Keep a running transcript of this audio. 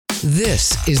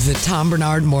This is the Tom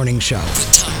Barnard Morning Show. The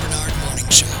Tom Barnard Morning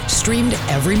Show. Streamed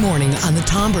every morning on the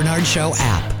Tom Barnard Show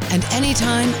app and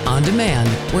anytime on demand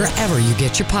wherever you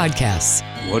get your podcasts.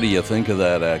 What do you think of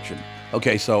that action?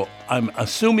 Okay, so I'm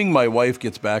assuming my wife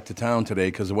gets back to town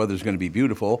today because the weather's going to be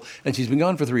beautiful, and she's been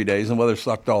gone for 3 days, and the weather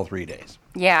sucked all 3 days.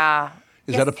 Yeah.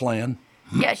 Is that a plan?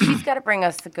 Yeah, she's got to bring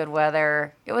us the good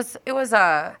weather. It was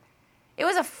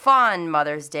a fun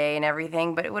Mother's Day and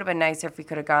everything, but it would have been nicer if we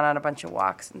could have gone on a bunch of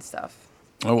walks and stuff.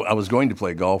 Oh, I was going to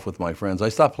play golf with my friends. I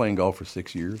stopped playing golf for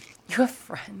 6 years. You have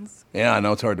friends? Yeah, I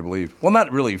know, it's hard to believe. Well,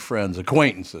 not really friends,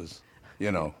 acquaintances,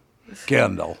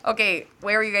 Kendall. Okay,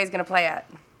 where are you guys going to play at?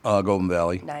 Golden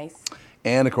Valley. Nice.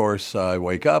 And, of course, I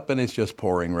wake up and it's just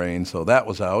pouring rain, so that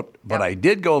was out. But Yep. I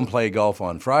did go and play golf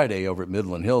on Friday over at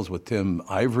Midland Hills with Tim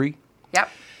Ivory. Yep.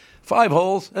 5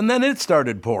 holes, and then it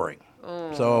started pouring.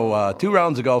 So 2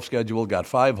 rounds of golf scheduled, got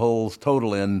 5 holes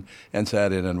total in, and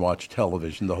sat in and watched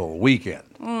television the whole weekend.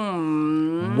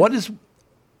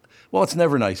 Well, it's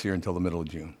never nice here until the middle of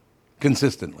June,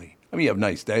 consistently. I mean, you have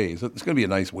nice days. It's going to be a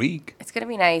nice week. It's going to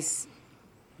be nice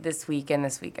this week and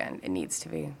this weekend. It needs to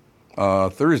be.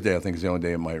 Thursday, I think, is the only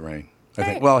day it might rain. I think.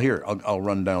 Right. Well, here, I'll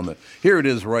run down here it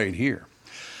is right here.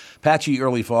 Patchy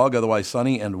early fog, otherwise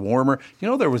sunny and warmer.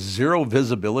 There was zero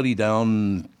visibility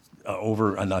down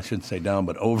over, and I shouldn't say down,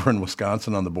 but over in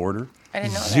Wisconsin on the border. I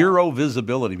didn't know that. Zero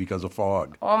visibility because of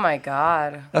fog. Oh, my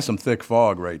God. That's some thick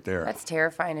fog right there. That's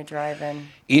terrifying to drive in.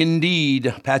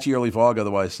 Indeed. Patchy early fog,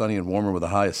 otherwise sunny and warmer with a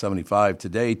high of 75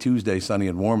 today. Tuesday, sunny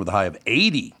and warm with a high of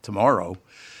 80 tomorrow.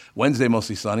 Wednesday,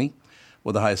 mostly sunny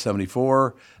with a high of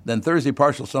 74. Then Thursday,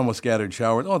 partial sun with scattered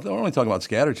showers. Oh, they're only talking about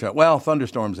scattered showers. Well,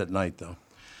 thunderstorms at night, though.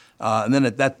 And then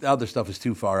that other stuff is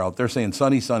too far out. They're saying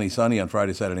sunny, sunny, sunny on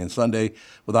Friday, Saturday, and Sunday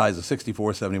with highs of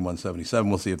 64, 71, 77.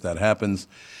 We'll see if that happens.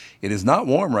 It is not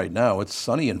warm right now. It's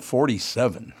sunny and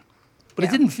 47. But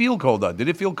It didn't feel cold out. Did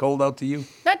it feel cold out to you?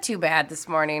 Not too bad this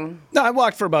morning. No, I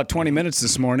walked for about 20 minutes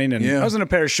this morning, and I was in a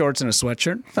pair of shorts and a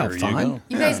sweatshirt. Felt There you fine. go.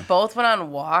 You guys both went on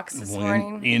walks this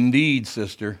morning? Indeed,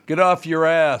 sister. Get off your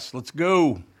ass. Let's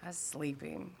go. I was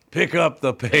sleeping. Pick up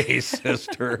the pace,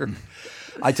 sister.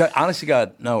 Honestly,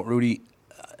 God, no, Rudy,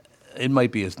 it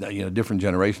might be a different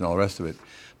generation, all the rest of it.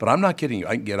 But I'm not kidding you.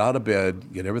 I can get out of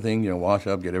bed, get everything, wash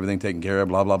up, get everything taken care of,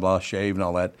 blah, blah, blah, shave and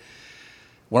all that.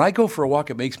 When I go for a walk,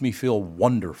 it makes me feel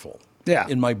wonderful. Yeah.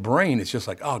 In my brain, it's just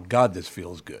like, oh, God, this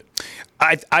feels good.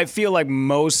 I feel like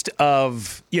most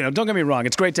of, don't get me wrong,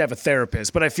 it's great to have a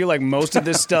therapist, but I feel like most of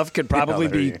this stuff could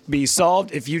probably be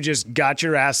solved if you just got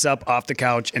your ass up off the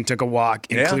couch and took a walk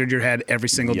and cleared your head every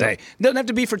single day. It doesn't have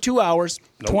to be for 2 hours,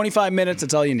 25 minutes,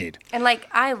 that's all you need. And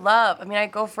I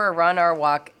go for a run or a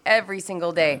walk every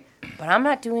single day, but I'm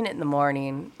not doing it in the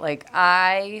morning.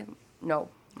 No.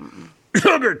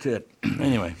 Sugar tit.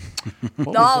 Anyway.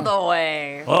 All the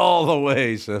way. All the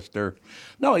way, sister.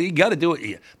 No, you got to do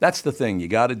it. That's the thing. You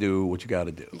got to do what you got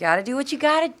to do. You got to do what you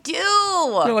got to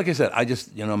do. Like I said,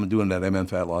 I'm doing that MN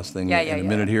fat loss thing in a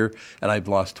minute here, and I've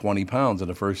lost 20 pounds in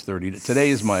the first 30 days. Today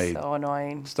is my so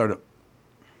annoying. start.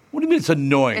 What do you mean it's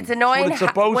annoying? It's annoying It's what it's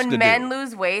supposed when to men do.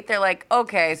 lose weight. They're like,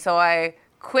 okay, so I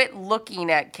quit looking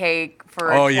at cake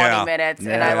for 20 minutes,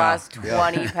 and I lost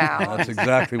 20 pounds. That's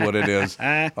exactly what it is.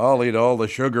 I'll eat all the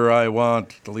sugar I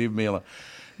want to leave me alone.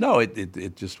 No,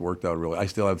 it just worked out really. I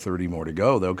still have 30 more to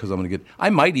go, though, because I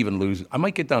might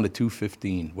get down to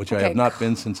 215, which I have not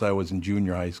been since I was in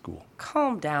junior high school.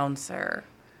 Calm down, sir.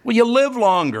 Well, you live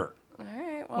longer. All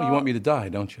right, Well, you want me to die,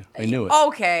 don't you? I knew it.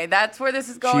 Okay, that's where this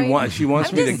is going. She wants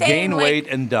I'm me to just saying, gain weight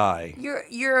and die.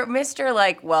 You're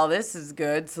Mr. Well, this is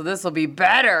good, so this will be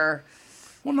better.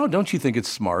 Well, no, don't you think it's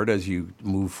smart as you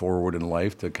move forward in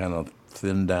life to kind of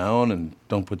thin down and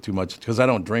don't put too much, because I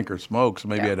don't drink or smoke, so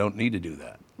maybe I don't need to do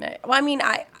that. Well, I mean,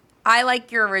 I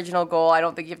like your original goal. I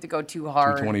don't think you have to go too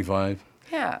hard. 225?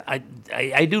 Yeah.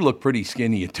 I do look pretty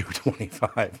skinny at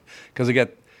 225 because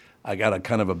I got a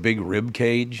kind of a big rib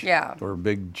cage, or a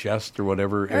big chest or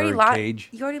whatever, cage.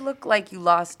 You already look like you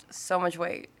lost so much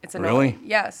weight. It's annoying. Really?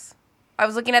 Yes. I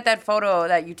was looking at that photo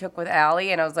that you took with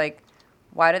Allie, and I was like,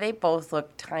 why do they both look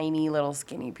tiny little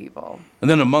skinny people? And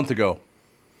then a month ago,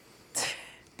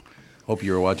 hope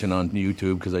you were watching on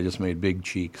YouTube because I just made big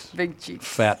cheeks. Big cheeks.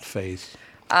 Fat face.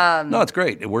 No, it's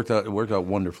great. It worked out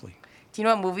wonderfully. Do you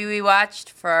know what movie we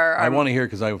watched for our... I want to hear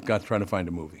because I got trying to find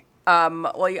a movie.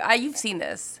 Well, you've seen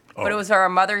this, but it was our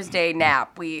Mother's Day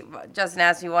nap. Justin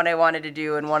asked me what I wanted to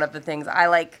do, and one of the things I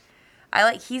like.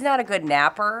 He's not a good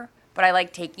napper, but I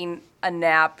like taking a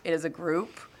nap as a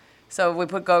group. So we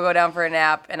put Go-Go down for a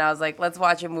nap, and I was like, let's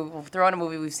watch a movie. We'll throw in a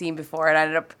movie we've seen before, and I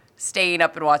ended up staying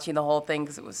up and watching the whole thing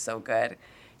because it was so good.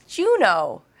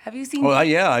 Juno Have you seen? Oh,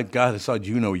 I saw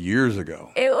Juno years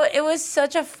ago. It was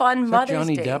such a fun Mother's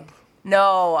Johnny Day. Depp?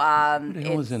 No. Who the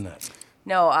hell was in that?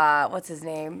 No. What's his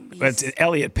name? It's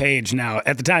Elliot Page now.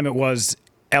 At the time, it was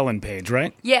Ellen Page,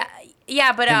 right? Yeah.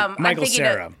 But Michael I'm thinking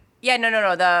Cera. No.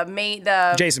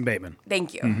 The Jason Bateman.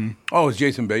 Thank you. Mm-hmm. Oh, it's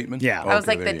Jason Bateman? Yeah. I was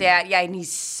like the dad. Yeah, and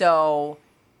he's so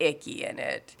icky in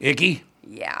it. Icky?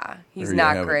 Yeah, he's There you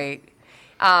not have it. great.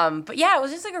 But yeah, it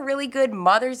was just like a really good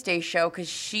Mother's Day show because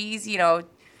she's,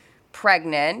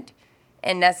 pregnant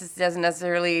and doesn't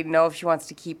necessarily know if she wants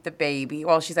to keep the baby.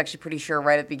 Well, she's actually pretty sure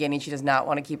right at the beginning she does not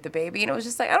want to keep the baby. And it was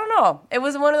just like, I don't know. It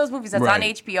was one of those movies that's on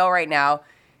Right. HBO right now.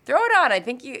 Throw it on. I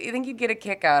think you'd get a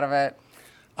kick out of it.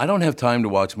 I don't have time to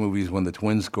watch movies when the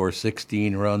Twins score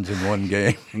 16 runs in one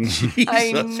game. Jesus,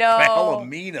 I know.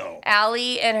 Palomino.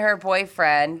 Allie and her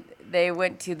boyfriend, they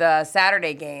went to the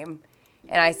Saturday game,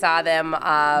 and I saw them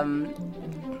after.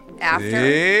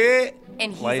 Eh.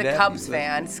 And he's Light a at Cubs me,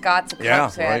 fan. Scott's a Yeah,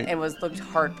 Cubs fan, right. and looked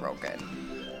heartbroken.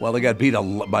 Well, they got beat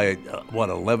by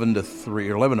 11-3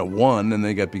 or 11-1, and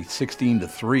they got beat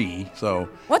 16-3. So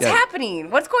What's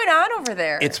happening? What's going on over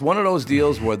there? It's one of those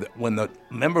deals where when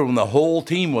the whole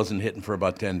team wasn't hitting for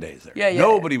about 10 days there. Yeah.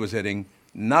 Nobody was hitting.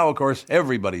 Now, of course,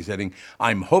 everybody's hitting.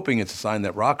 I'm hoping it's a sign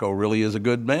that Rocco really is a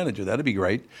good manager. That'd be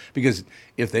great because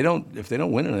if they don't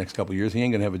win in the next couple of years, he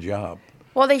ain't gonna have a job.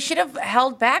 Well, they should have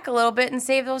held back a little bit and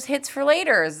saved those hits for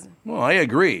later. Well, I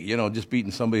agree. Just beating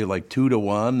somebody like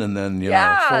 2-1 and then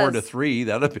Yes. 4-3,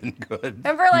 that'd have been good.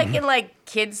 Remember, like in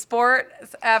kids sport,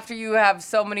 after you have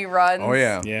so many runs, Oh,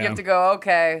 yeah. you have to go,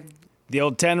 okay. The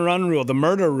old 10-run rule, the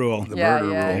murder rule. murder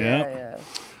rule. Yeah.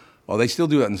 Well, they still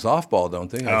do that in softball,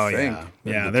 don't they? I think.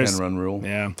 Yeah, the there's 10-run rule.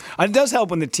 Yeah. It does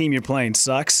help when the team you're playing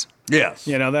sucks. Yes.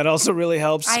 That also really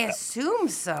helps. I assume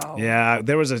so. Yeah,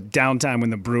 there was a downtime when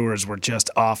the Brewers were just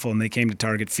awful and they came to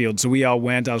Target Field. So we all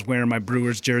went. I was wearing my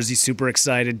Brewers jersey, super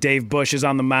excited. Dave Bush is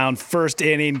on the mound. First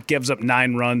inning, gives up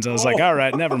 9 runs. I was like, all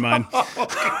right, never mind.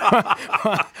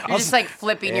 You're just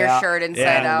flipping your shirt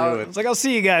inside out. I was like, I'll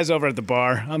see you guys over at the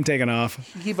bar. I'm taking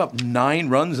off. You gave up 9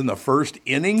 runs in the first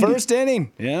inning? First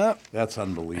inning. Yeah. That's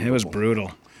unbelievable. It was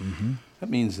brutal. That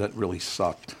means that really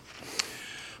sucked.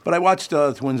 But I watched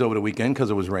the Twins over the weekend because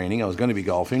it was raining. I was going to be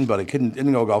golfing, but I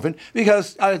didn't go golfing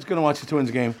because I was going to watch the Twins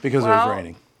game because it was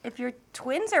raining. If your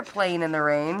Twins are playing in the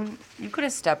rain, you could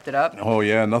have stepped it up. Oh,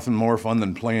 yeah, nothing more fun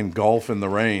than playing golf in the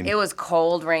rain. It was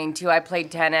cold rain, too. I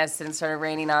played tennis and it started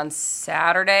raining on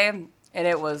Saturday, and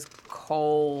it was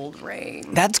cold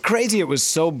rain. That's crazy. It was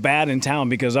so bad in town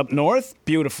because up north,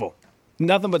 beautiful.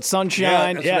 Nothing but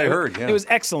sunshine. Yeah, that's what I heard, yeah. It was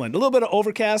excellent. A little bit of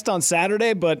overcast on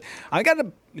Saturday, but I got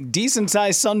a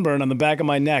decent-sized sunburn on the back of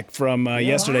my neck from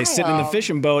yesterday sitting in the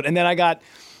fishing boat. And then I got,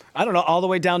 all the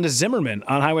way down to Zimmerman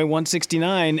on Highway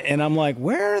 169. And I'm like,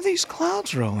 where are these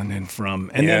clouds rolling in from?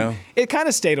 And then it kind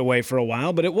of stayed away for a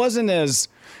while, but it wasn't as...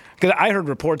 Because I heard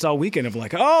reports all weekend of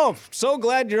so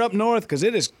glad you're up north because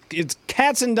it's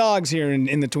cats and dogs here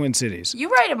in the Twin Cities. You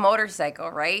ride a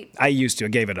motorcycle, right? I used to. I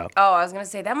gave it up. Oh, I was going to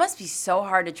say, that must be so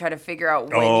hard to try to figure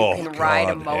out when you can ride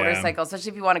a motorcycle,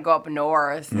 especially if you want to go up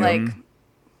north. That'd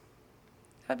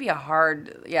be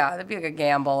that'd be like a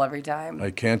gamble every time.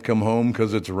 I can't come home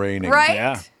because it's raining.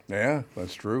 Right? Yeah,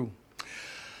 that's true.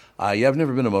 I've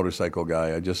never been a motorcycle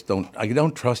guy. I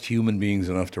don't trust human beings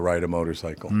enough to ride a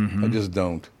motorcycle. I just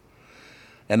don't.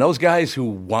 And those guys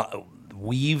who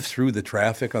weave through the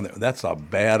traffic that's a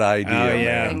bad idea. Oh, yeah.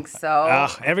 Man. I think so.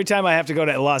 Every time I have to go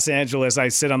to Los Angeles, I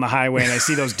sit on the highway and I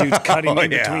see those dudes cutting in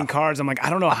between cars. I'm like, I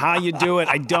don't know how you do it.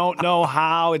 I don't know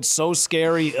how. It's so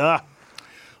scary. Ugh.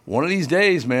 One of these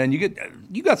days, man, you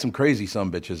got some crazy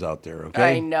sumbitches out there,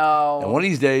 okay? I know. And one of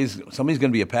these days, somebody's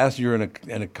going to be a passenger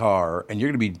in a car, and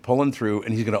you're going to be pulling through,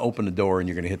 and he's going to open the door, and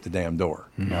you're going to hit the damn door.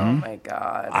 Oh, my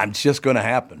God. It's just going to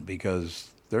happen because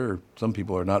some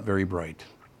people are not very bright.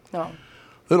 No.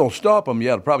 It'll stop them,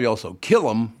 yeah. It'll probably also kill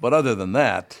them, but other than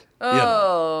that,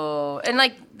 Oh. And,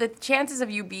 the chances of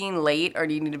you being late or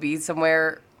needing to be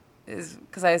somewhere is...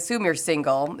 Because I assume you're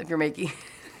single if you're making...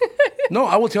 No,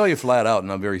 I will tell you flat out,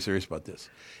 and I'm very serious about this.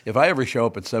 If I ever show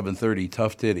up at 7:30,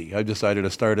 tough titty. I've decided to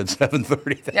start at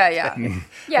 7:30. Yeah.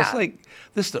 It's like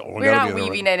this. We're not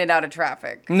weaving in and out of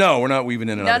traffic. No, we're not weaving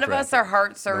in and out of traffic. None of us are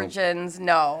heart surgeons.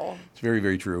 No. It's very,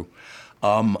 very true.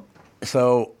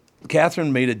 So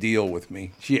Catherine made a deal with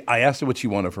me. I asked her what she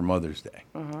wanted for Mother's Day.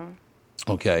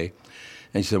 Okay,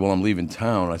 and she said, "Well, I'm leaving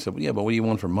town." I said, "Well, yeah, but what do you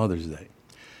want for Mother's Day?"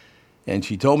 And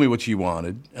she told me what she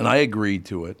wanted, and I agreed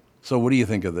to it. So what do you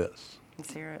think of this?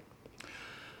 Let's hear it.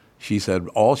 She said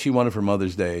all she wanted for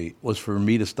Mother's Day was for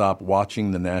me to stop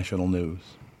watching the national news.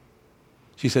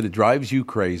 She said it drives you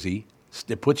crazy.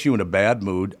 It puts you in a bad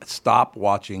mood. Stop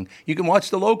watching. You can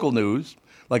watch the local news,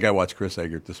 Like I watched Chris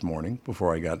Eggert this morning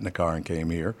before I got in the car and came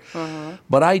here.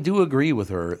 But I do agree with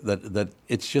her that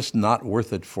it's just not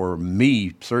worth it for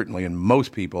me, certainly, and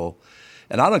most people.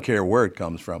 And I don't care where it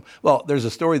comes from. Well, there's a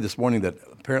story this morning that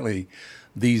apparently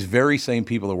these very same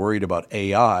people are worried about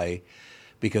AI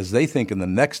because they think in the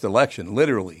next election,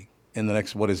 literally in the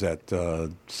next,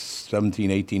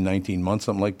 17, 18, 19 months,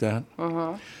 something like that,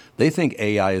 they think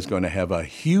AI is going to have a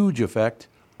huge effect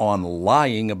on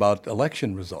lying about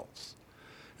election results.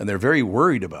 And they're very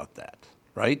worried about that,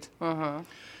 right? And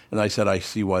I said, I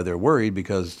see why they're worried,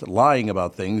 because lying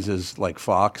about things is like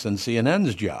Fox and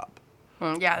CNN's job.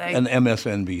 And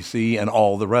MSNBC and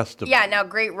all the rest of them. Yeah, now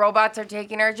great robots are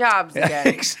taking our jobs again.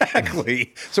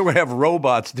 Exactly. So we have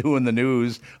robots doing the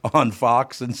news on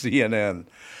Fox and CNN.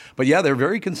 But yeah, they're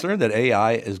very concerned that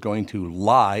AI is going to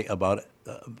lie about,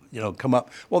 come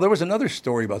up. Well, there was another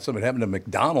story about something that happened to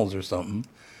McDonald's or something.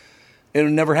 It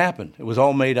never happened. It was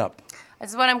all made up.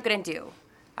 This is what I'm going to do.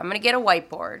 I'm going to get a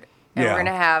whiteboard, and we're going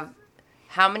to have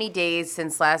how many days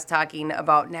since last talking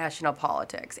about national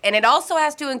politics. And it also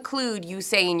has to include you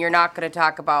saying you're not going to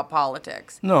talk about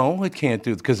politics. No, it can't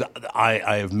do it, because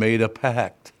I have made a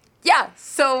pact. Yeah,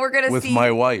 so we're going to see. With my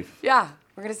wife. Yeah,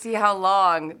 we're going to see how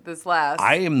long this lasts.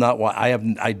 I am not,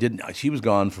 I didn't, she was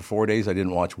gone for 4 days. I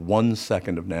didn't watch 1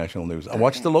 second of national news. I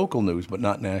watched the local news, but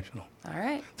not national. All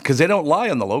right. Because they don't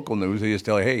lie on the local news. They just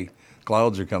tell you, hey,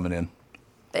 clouds are coming in.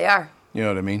 They are. You know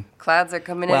what I mean? Clouds are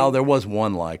coming in. Well, there was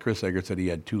one lie. Chris Eggert said he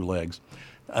had 2 legs,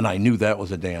 and I knew that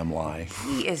was a damn lie.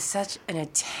 He is such an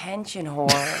attention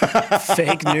whore.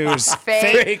 Fake news.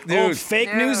 Fake news.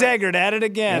 Fake news Eggert at it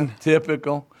again.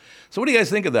 Typical. So what do you guys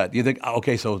think of that? Do you think,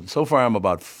 okay, so far I'm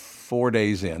about 4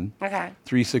 days in. Okay.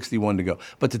 361 to go.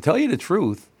 But to tell you the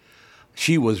truth,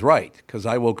 she was right, because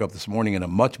I woke up this morning in a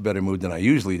much better mood than I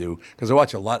usually do, because I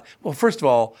watch a lot. Well, first of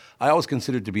all, I always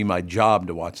considered it to be my job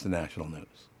to watch the national news.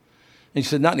 And she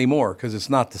said, not anymore, because it's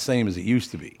not the same as it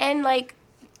used to be. And,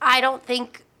 I don't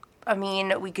think,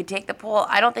 we could take the poll.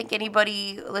 I don't think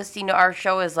anybody listening to our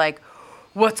show is like,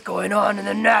 what's going on in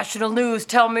the national news?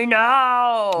 Tell me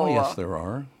now. Oh, yes, there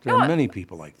are. There are many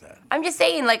people like that. I'm just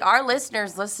saying, our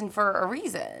listeners listen for a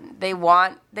reason. They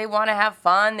want to have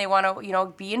fun. They want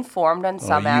to, be informed on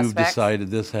some aspects. You've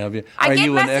decided this, have you? I are get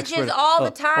you messages an expert? all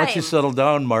the time. Why don't you settle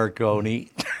down,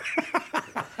 Marconi?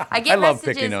 I get love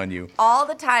messages picking on you. all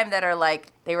the time that are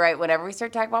they write, whenever we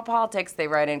start talking about politics, they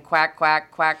write in quack,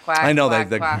 quack, quack, quack. I know quack,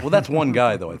 that. quack. Well, that's one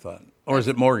guy, though, I thought. Or is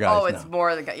it more guys now? Oh, it's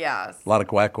more the guy, yes. A lot of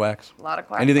quack quacks? A lot of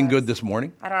quack Anything quacks. good this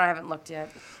morning? I haven't looked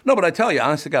yet. No, but I tell you,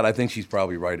 honest to God, I think she's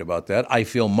probably right about that. I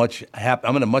feel much happy.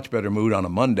 I'm in a much better mood on a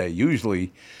Monday,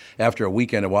 usually after a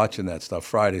weekend of watching that stuff,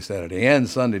 Friday, Saturday, and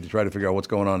Sunday, to try to figure out what's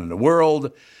going on in the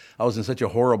world. I was in such a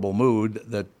horrible mood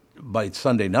that by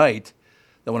Sunday night,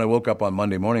 that when I woke up on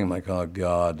Monday morning, I'm like, oh,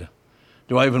 God,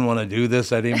 do I even want to do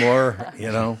this anymore?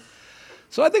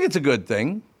 So I think it's a good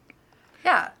thing.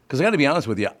 Yeah. Because I got to be honest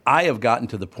with you, I have gotten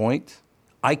to the point,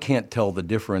 I can't tell the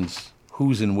difference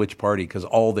who's in which party, because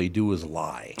all they do is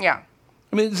lie. Yeah.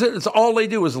 It's all they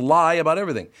do is lie about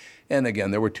everything. And again,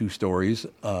 there were 2 stories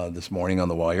this morning on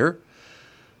The Wire.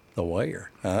 The Wire,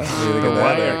 huh? The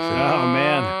Wire. Oh,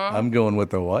 man. I'm going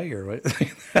with The Wire, right?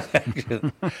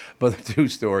 But the 2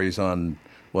 stories on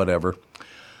whatever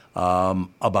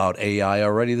about AI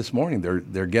already this morning.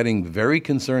 They're getting very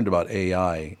concerned about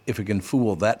AI if it can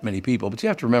fool that many people. But you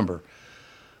have to remember,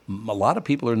 a lot of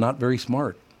people are not very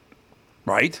smart,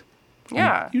 right?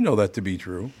 Yeah. You know that to be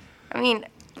true.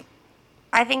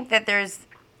 I think that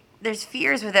there's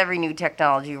fears with every new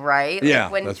technology, right? Yeah,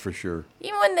 that's for sure.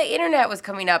 Even when the internet was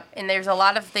coming up, and there's a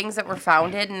lot of things that were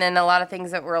founded, and then a lot of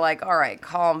things that were like, all right,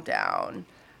 calm down.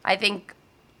 I think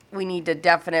we need to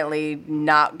definitely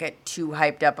not get too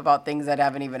hyped up about things that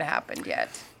haven't even happened yet.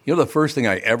 The first thing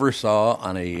I ever saw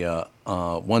on a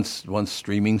once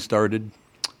streaming started,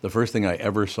 the first thing I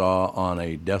ever saw on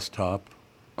a desktop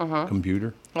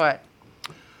computer. What?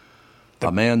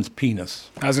 A man's penis.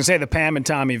 I was going to say the Pam and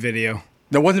Tommy video.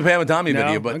 There wasn't a Pam and Tommy No?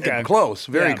 video, but Okay. close,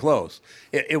 very Yeah. close.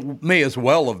 It may as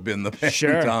well have been the Pam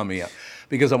Sure. and Tommy. Yeah.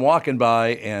 Because I'm walking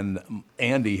by, and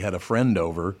Andy had a friend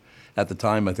over at the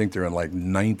time. I think they're in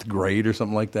 9th grade or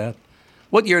something like that.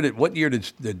 What year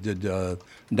did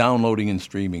downloading and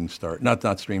streaming start?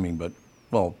 Not streaming, but,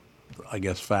 well, I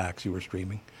guess fax you were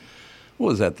streaming. What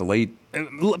was that, the late?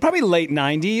 Probably late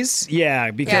 90s.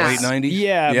 Yeah. Because, Yeah. Late 90s?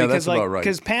 Yeah, Yeah, because that's about right.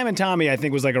 Because Pam and Tommy, I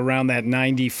think, was around that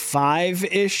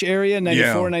 95-ish area,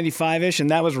 94, 95-ish. And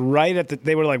that was right at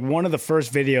they were one of the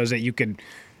first videos that you could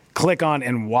click on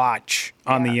and watch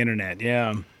on the internet.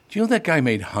 Yeah. Do you know that guy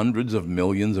made hundreds of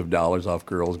millions of dollars off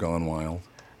Girls Gone Wild?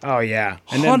 Oh, yeah.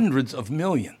 And Hundreds of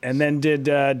millions. And then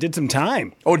did some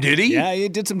time. Oh, did he? Yeah, he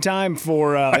did some time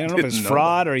for, I don't know if it's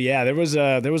fraud or, there was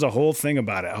a whole thing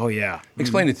about it. Oh, yeah.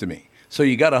 Explain it to me. So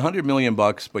you got $100 million,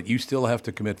 but you still have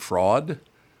to commit fraud?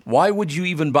 Why would you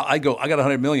even buy? I got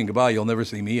 $100 million, goodbye, you'll never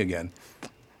see me again.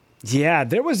 Yeah,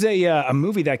 there was a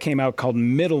movie that came out called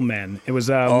Middlemen. It was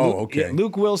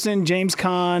Luke Wilson, James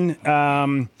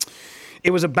Caan.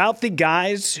 It was about the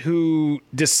guys who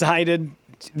decided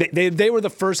they were the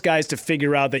first guys to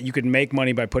figure out that you could make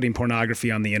money by putting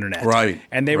pornography on the internet. Right.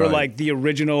 And they were like the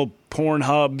original porn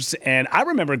hubs. And I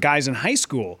remember guys in high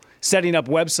school setting up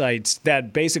websites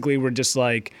that basically were just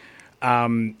like,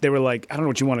 they were like, I don't know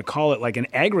what you want to call it, like an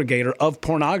aggregator of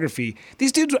pornography.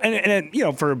 These dudes,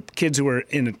 and for kids who were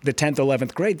in the 10th,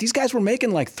 11th grade, these guys were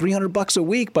making like $300 a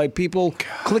week by people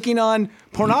clicking on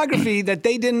pornography that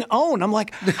they didn't own. I'm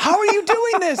like, how are you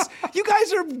doing this? You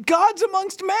guys are gods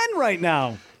amongst men right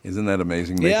now. Isn't that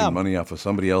amazing? Making money off of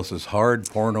somebody else's hard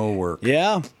porno work.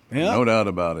 Yeah. No doubt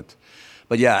about it.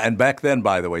 But yeah, and back then,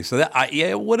 by the way, so that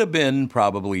it would have been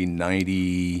probably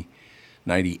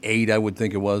 98, I would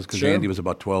think it was, because Andy was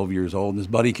about 12 years old. And his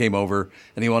buddy came over,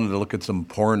 and he wanted to look at some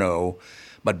porno.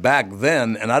 But back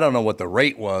then, and I don't know what the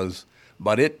rate was,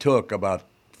 but it took about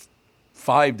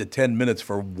 5 to 10 minutes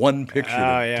for one picture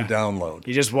to download.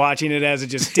 You're just watching it as it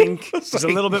just just a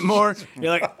little bit more. You're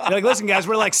like, listen, guys,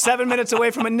 we're like 7 minutes away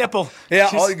from a nipple.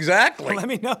 Yeah, exactly. Let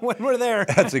me know when we're there.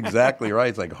 That's exactly right.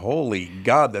 It's like, holy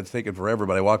God, that's taking forever.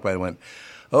 But I walked by and went,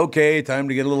 okay, time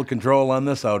to get a little control on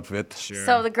this outfit. Sure.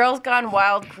 So the Girls Gone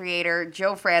Wild creator,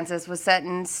 Joe Francis, was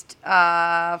sentenced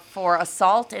for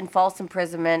assault and false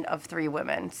imprisonment of 3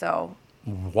 women. So.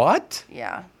 What?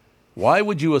 Yeah. Why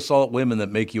would you assault women that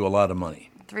make you a lot of money?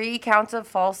 3 counts of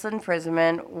false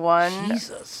imprisonment, 1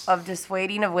 of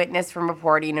dissuading a witness from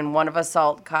reporting, and 1 of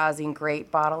assault causing great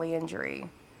bodily injury.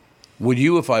 Would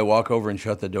you, if I walk over and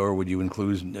shut the door, would you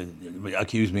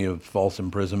accuse me of false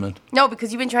imprisonment? No,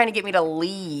 because you've been trying to get me to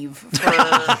leave for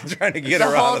trying to get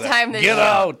her out of there. Get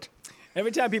out.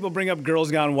 Every time people bring up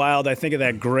Girls Gone Wild, I think of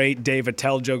that great Dave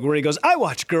Attell joke where he goes, I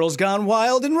watch Girls Gone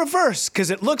Wild in reverse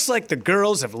because it looks like the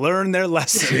girls have learned their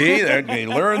lesson. See, they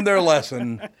learned their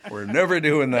lesson. We're never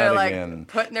doing that They're again. Like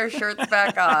putting their shirts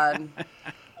back on.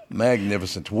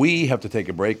 Magnificent. We have to take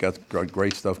a break. Got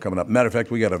great stuff coming up. Matter of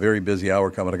fact, we got a very busy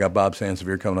hour coming. I got Bob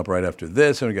Sansevere coming up right after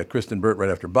this, and we got Kristyn Burtt right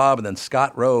after Bob, and then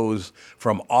Scott Rose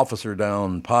from Officer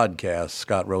Down Podcast.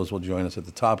 Scott Rose will join us at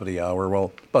the top of the hour.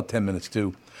 Well, about 10 minutes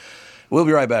too. We'll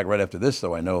be right back right after this,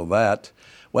 though. I know that.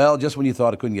 Well, just when you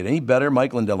thought it couldn't get any better,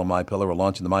 Mike Lindell and MyPillow are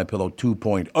launching the MyPillow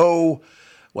 2.0.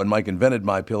 When Mike invented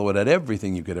MyPillow, it had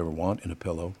everything you could ever want in a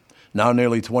pillow. Now,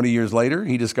 nearly 20 years later,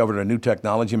 he discovered a new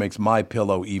technology makes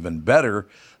MyPillow even better.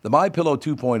 The MyPillow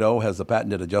 2.0 has the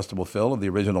patented adjustable fill of the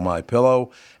original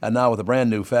MyPillow, and now with a brand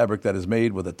new fabric that is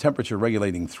made with a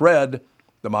temperature-regulating thread,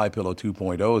 the MyPillow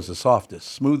 2.0 is the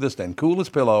softest, smoothest, and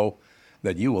coolest pillow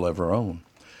that you will ever own.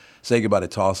 Say goodbye to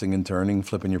tossing and turning,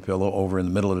 flipping your pillow over in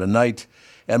the middle of the night.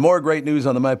 And more great news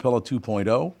on the MyPillow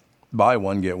 2.0. Buy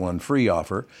one, get one free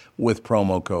offer with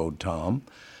promo code TOM.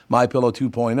 MyPillow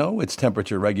 2.0, its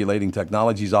temperature-regulating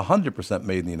technology is 100%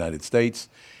 made in the United States,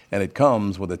 and it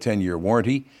comes with a 10-year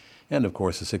warranty and, of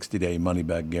course, a 60-day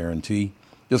money-back guarantee.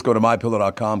 Just go to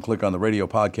MyPillow.com, click on the radio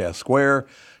podcast square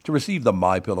to receive the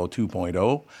MyPillow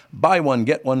 2.0. Buy one,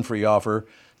 get one free offer.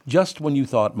 Just when you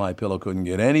thought MyPillow couldn't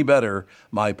get any better,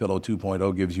 MyPillow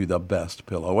 2.0 gives you the best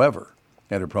pillow ever.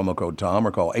 Enter promo code TOM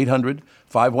or call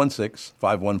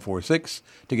 800-516-5146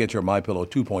 to get your MyPillow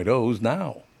 2.0s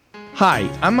now. Hi,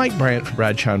 I'm Mike Bryant from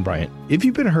Bradshaw & Bryant. If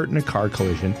you've been hurt in a car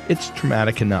collision, it's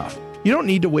traumatic enough. You don't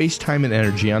need to waste time and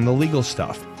energy on the legal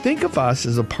stuff. Think of us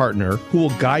as a partner who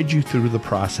will guide you through the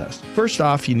process. First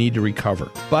off, you need to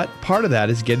recover, but part of that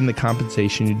is getting the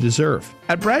compensation you deserve.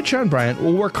 At Bradshaw & Bryant,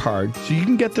 we'll work hard so you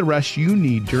can get the rest you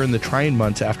need during the trying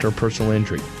months after a personal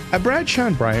injury. At Bradshaw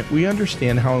 & Bryant, we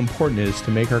understand how important it is to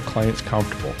make our clients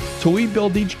comfortable, so we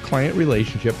build each client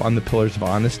relationship on the pillars of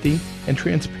honesty and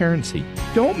transparency.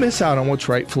 Don't miss out on what's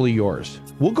rightfully yours.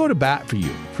 We'll go to bat for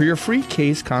you. For your free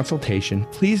case consultation,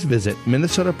 please visit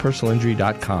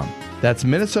MinnesotaPersonalInjury.com. That's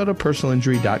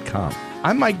MinnesotaPersonalInjury.com.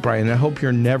 I'm Mike Bryan, and I hope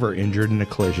you're never injured in a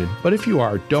collision. But if you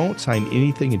are, don't sign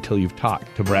anything until you've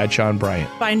talked to Bradshaw &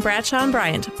 Bryant. Find Bradshaw &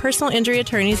 Bryant, personal injury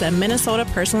attorneys at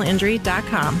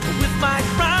MinnesotaPersonalInjury.com. With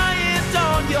Mike Bryant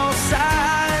on your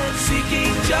side,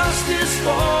 seeking justice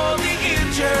for the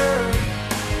injured.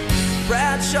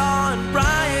 Bradshaw and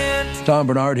Bryant. Tom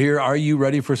Barnard here. Are you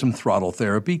ready for some throttle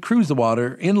therapy? Cruise the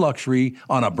water in luxury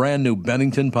on a brand new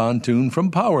Bennington pontoon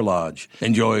from Power Lodge.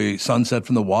 Enjoy sunset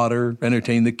from the water,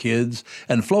 entertain the kids,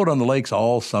 and float on the lakes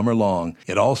all summer long.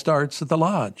 It all starts at the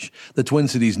Lodge, the Twin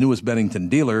Cities' newest Bennington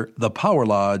dealer, the Power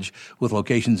Lodge, with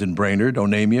locations in Brainerd,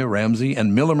 Onamia, Ramsey,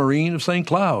 and Miller Marine of St.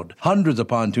 Cloud. Hundreds of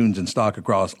pontoons in stock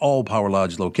across all Power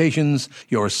Lodge locations.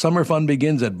 Your summer fun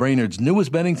begins at Brainerd's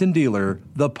newest Bennington dealer,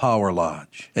 the Power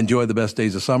Lodge. Enjoy the best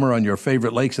days of summer on your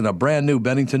favorite lakes in a brand new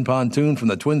Bennington pontoon from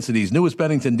the Twin Cities' newest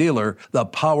Bennington dealer, the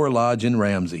Power Lodge in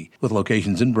Ramsey, with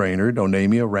locations in Brainerd,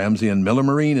 Onamia, Ramsey, and Miller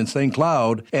Marine in St.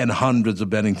 Cloud, and hundreds of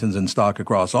Benningtons in stock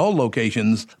across all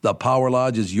locations. The Power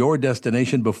Lodge is your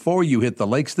destination before you hit the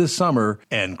lakes this summer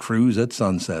and cruise at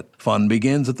sunset. Fun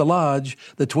begins at the Lodge,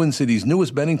 the Twin Cities'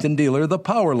 newest Bennington dealer, the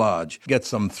Power Lodge. Get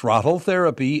some throttle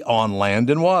therapy on land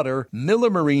and water,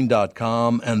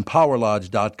 millermarine.com and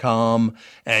powerlodge.com,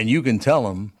 and you can tell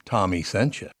them Tommy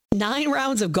sent you. 9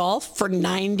 rounds of golf for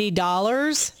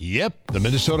 $90? Yep, the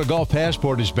Minnesota Golf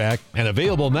Passport is back and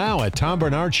available now at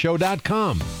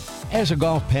TomBarnardShow.com. As a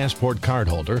Golf Passport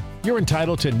cardholder, you're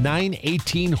entitled to 9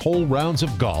 18-hole rounds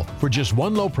of golf for just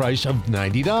one low price of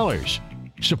 $90.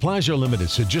 Supplies are limited,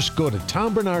 so just go to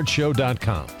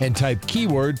TomBarnardShow.com and type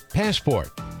keyword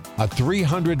passport. A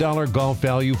 $300 golf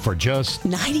value for just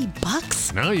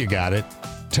 $90? Now you got it.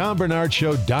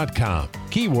 TomBarnardShow.com.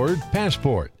 Keyword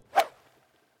passport.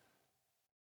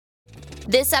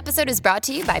 This episode is brought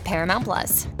to you by Paramount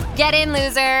Plus. Get in,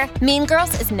 loser! Mean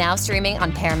Girls is now streaming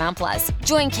on Paramount Plus.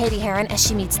 Join Katie Heron as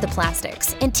she meets the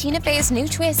plastics in Tina Fey's new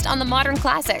twist on the modern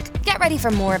classic. Get ready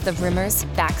for more of the rumors,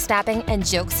 backstabbing, and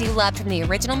jokes you loved from the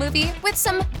original movie with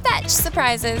some fetch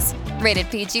surprises.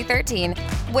 Rated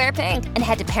PG-13. Wear pink and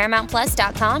head to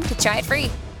ParamountPlus.com to try it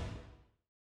free.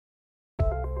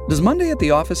 Does Monday at the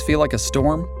office feel like a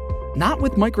storm? Not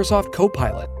with Microsoft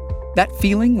Copilot. That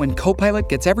feeling when Copilot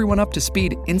gets everyone up to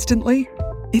speed instantly?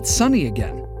 It's sunny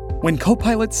again. When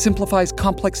Copilot simplifies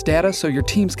complex data so your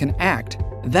teams can act,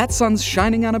 that sun's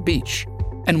shining on a beach.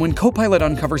 And when Copilot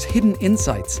uncovers hidden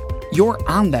insights, you're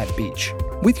on that beach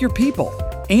with your people,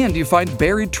 and you find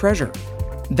buried treasure.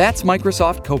 That's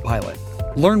Microsoft Copilot.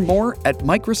 Learn more at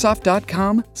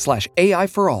Microsoft.com/AI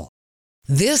for all.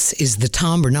 This is the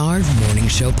Tom Barnard Morning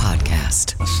Show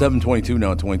podcast. 7:22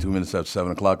 now, 22 minutes after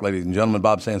 7 o'clock. Ladies and gentlemen,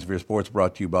 Bob Sansevere Sports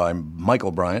brought to you by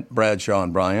Michael Bryant, Bradshaw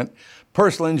and Bryant.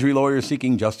 Personal injury lawyers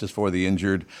seeking justice for the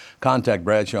injured. Contact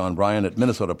Bradshaw and Bryant at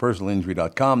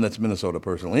MinnesotaPersonalInjury.com. That's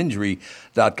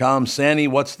MinnesotaPersonalInjury.com. Sandy,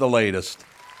 what's the latest?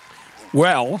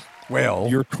 Well, Well,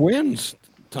 your Twins,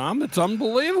 Tom, it's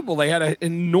unbelievable. They had an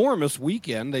enormous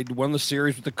weekend. They won the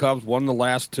series with the Cubs, won the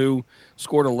last two,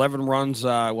 scored 11 runs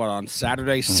on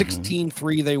Saturday.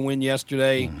 16-3 they win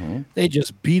yesterday. They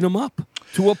just beat them up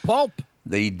to a pulp.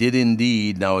 They did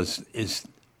indeed. Now, is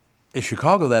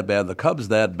Chicago that bad, the Cubs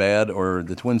that bad, or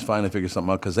the Twins finally figure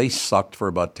something out? Because they sucked for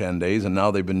about 10 days, and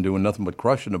now they've been doing nothing but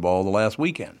crushing the ball the last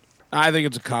weekend. I think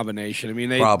it's a combination. I mean,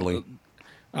 they probably.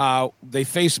 They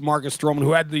faced Marcus Stroman,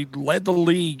 who led the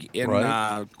league in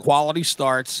quality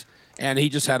starts, and he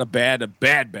just had a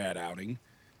bad outing.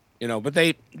 You know, but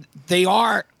they're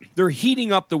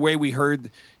heating up the way we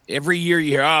heard every year.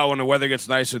 You hear, when the weather gets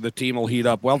nicer, the team will heat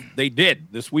up. Well, they did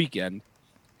this weekend,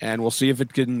 and we'll see if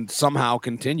it can somehow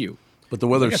continue. But the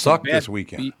weather sucked this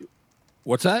weekend.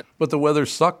 What's that? But the weather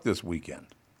sucked this weekend.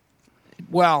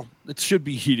 Well, it should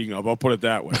be heating up. I'll put it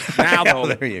that way. Now, though,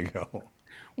 there you go.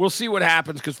 We'll see what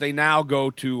happens because they now go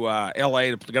to L.A.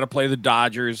 They're going to play the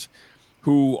Dodgers,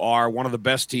 who are one of the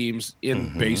best teams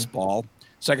in baseball,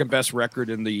 second best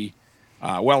record in the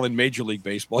in Major League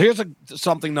Baseball. Here's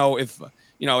something though, if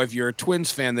you're a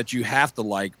Twins fan that you have to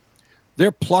like,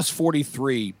 they're plus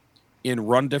 43 in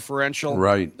run differential.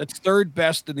 Right, that's third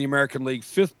best in the American League,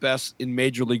 fifth best in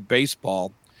Major League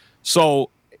Baseball. So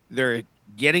they're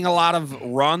getting a lot of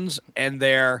runs, and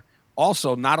they're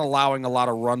also not allowing a lot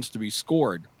of runs to be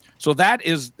scored. So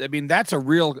that's a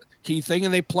real key thing.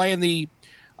 And they play in the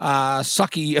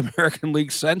sucky American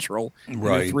League Central,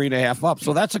 right? 3.5 up.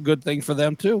 So that's a good thing for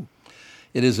them too.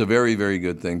 It is a very, very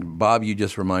good thing. Bob, you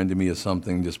just reminded me of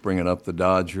something, just bringing up the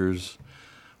Dodgers.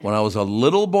 When I was a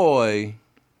little boy,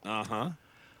 the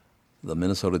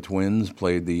Minnesota Twins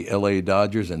played the L.A.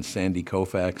 Dodgers, and Sandy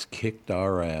Koufax kicked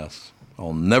our ass.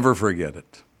 I'll never forget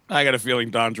it. I got a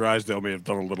feeling Don Drysdale may have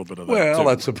done a little bit of that. Well, too.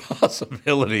 That's a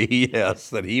possibility, yes,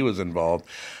 that he was involved.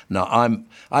 Now,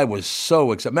 I was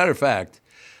so excited. Matter of fact,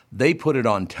 they put it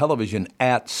on television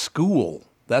at school.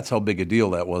 That's how big a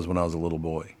deal that was when I was a little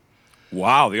boy.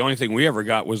 Wow, the only thing we ever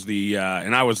got was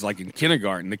and I was like in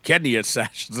kindergarten, the Kidney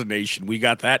assassination. We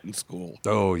got that in school.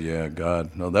 Oh yeah,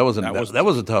 God, no, that was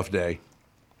a tough day.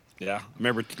 Yeah, I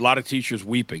remember a lot of teachers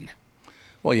weeping.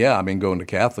 Well, yeah, I mean, going to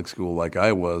Catholic school like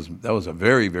I was, that was a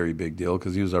very, very big deal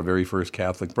because he was our very first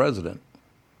Catholic president.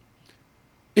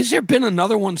 Has there been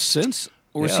another one since,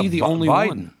 or is he the only Biden.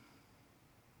 one?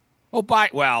 Oh,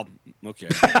 well, okay.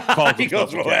 He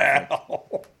goes,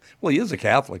 well, he is a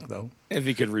Catholic, though. If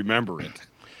he could remember it.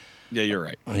 Yeah, you're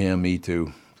right. Yeah, me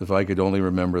too. If I could only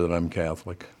remember that I'm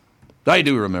Catholic. I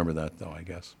do remember that, though, I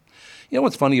guess. You know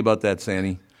what's funny about that,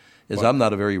 Sandy, is I'm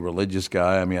not a very religious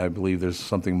guy. I mean, I believe there's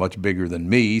something much bigger than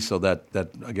me, so that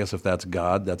I guess if that's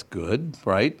God, that's good,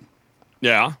 right?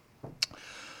 Yeah.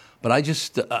 But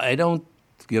I don't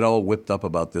get all whipped up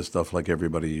about this stuff like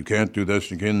everybody. You can't do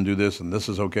this, you can't do this, and this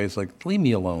is okay. It's like, leave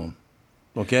me alone,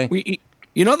 okay?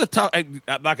 I'm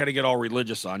not going to get all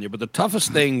religious on you, but the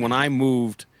toughest thing when I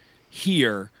moved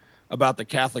here about the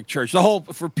Catholic Church,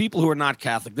 for people who are not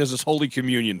Catholic, there's this Holy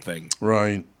Communion thing.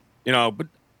 Right. But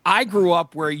I grew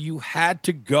up where you had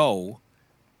to go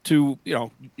to,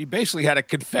 you basically had to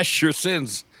confess your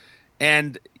sins.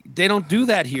 And they don't do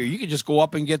that here. You can just go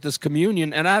up and get this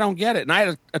communion, and I don't get it. And I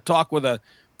had a talk with a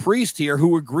priest here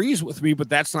who agrees with me, but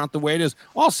that's not the way it is.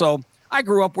 Also, I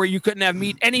grew up where you couldn't have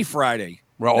meat any Friday.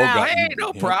 Well,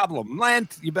 no problem.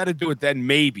 Lent, you better do it then,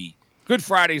 maybe. Good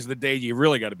Friday's the day you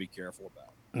really got to be careful about.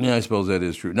 Yeah, I suppose that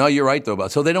is true. No, you're right, though.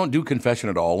 So they don't do confession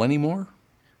at all anymore?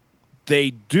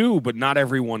 They do, but not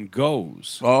everyone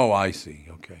goes. Oh, I see.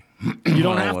 Okay. You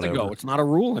don't have to go. It's not a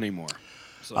rule anymore.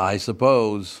 So I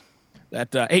suppose.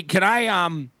 Hey, can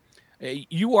I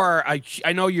you are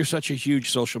I know you're such a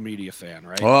huge social media fan,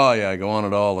 right? Oh, yeah, I go on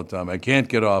it all the time. I can't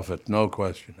get off it, no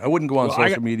question. I wouldn't go on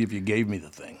social media if you gave me the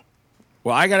thing.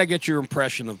 Well, I got to get your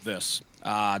impression of this.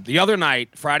 The other night,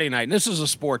 Friday night, and this is a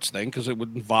sports thing because it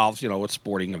would involve, a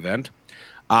sporting event.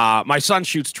 My son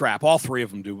shoots trap. All three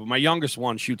of them do, but my youngest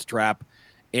one shoots trap.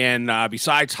 And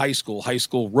besides high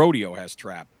school rodeo has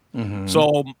trap. Mm-hmm.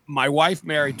 So my wife,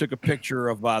 Mary, took a picture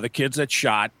of the kids that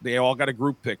shot. They all got a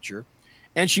group picture.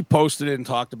 And she posted it and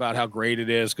talked about how great it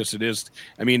is because it is.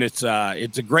 I mean, it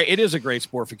is a great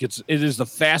sport for kids. It is the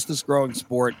fastest growing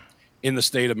sport in the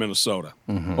state of Minnesota.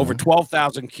 Mm-hmm. Over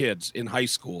 12,000 kids in high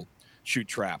school shoot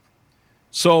trap.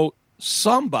 So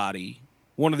somebody,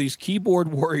 one of these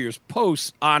keyboard warriors,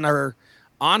 posts on her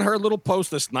little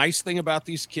post this nice thing about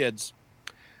these kids.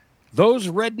 Those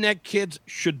redneck kids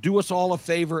should do us all a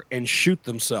favor and shoot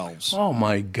themselves. Oh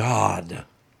my God.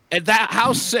 And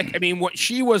how sick. I mean, what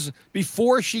she was,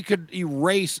 before she could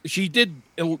she did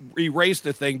erase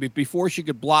the thing, but before she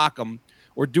could block them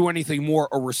or do anything more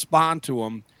or respond to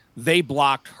them, they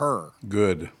blocked her.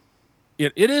 Good.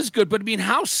 It is good, but I mean,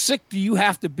 how sick do you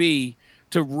have to be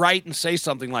to write and say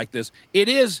something like this?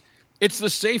 It's the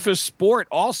safest sport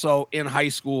also in high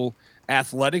school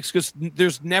athletics because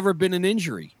there's never been an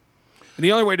injury. And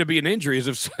the only way to be an injury is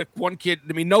if one kid,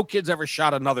 no kid's ever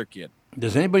shot another kid.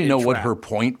 Does anybody know what her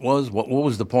point was? What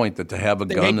was the point? That to have a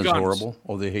gun is horrible?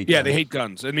 Oh, they hate guns. Yeah, they hate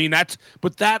guns. I mean,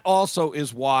 but that also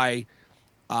is why,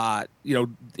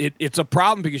 it's a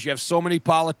problem because you have so many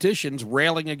politicians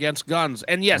railing against guns.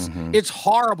 And yes, it's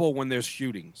horrible when there's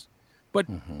shootings. But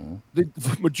the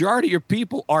majority of your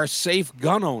people are safe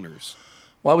gun owners.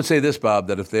 Well, I would say this, Bob,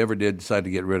 that if they ever did decide to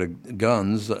get rid of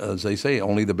guns, as they say,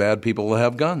 only the bad people will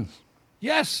have guns.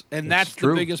 Yes, and that's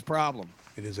the biggest problem.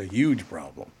 It is a huge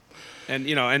problem. And,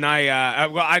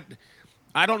 I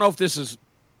don't know if this is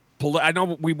I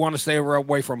know we want to stay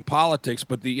away from politics,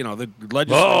 but the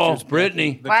legislature. Oh,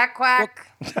 Brittany. Quack, quack.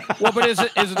 Well, but is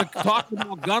it talking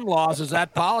about gun laws? Is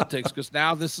that politics? Because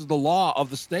now this is the law of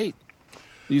the state.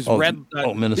 These red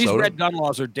gun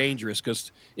laws are dangerous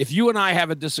because if you and I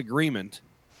have a disagreement,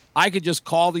 I could just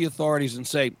call the authorities and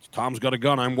say, Tom's got a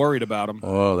gun. I'm worried about him.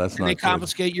 Oh, that's not good. And they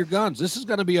confiscate your guns. This is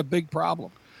going to be a big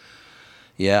problem.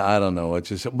 Yeah, I don't know.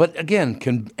 But again,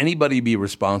 can anybody be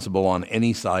responsible on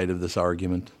any side of this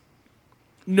argument?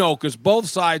 No, because both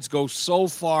sides go so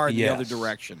far in the other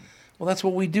direction. Well, that's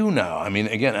what we do now. I mean,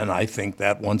 again, and I think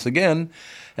that, once again,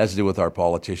 has to do with our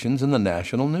politicians and the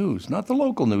national news. Not the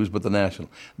local news, but the national.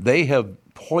 They have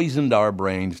poisoned our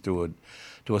brains to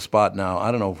a spot now, I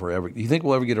don't know, forever. Do you think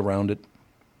we'll ever get around it?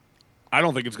 I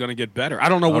don't think it's going to get better. I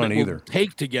don't know what it will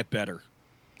take to get better.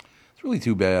 It's really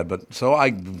too bad. But so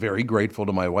I'm very grateful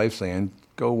to my wife saying,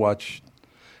 go watch.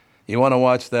 You want to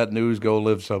watch that news, go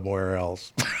live somewhere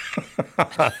else.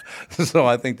 So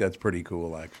I think that's pretty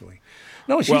cool, actually.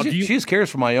 No, she just cares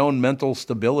for my own mental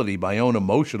stability, my own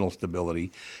emotional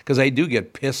stability, because I do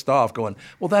get pissed off going,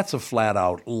 well, that's a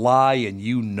flat-out lie, and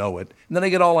you know it. And then I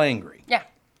get all angry. Yeah.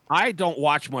 I don't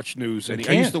watch much news. I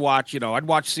used to watch, I'd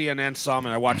watch CNN some,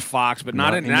 and I watch Fox, but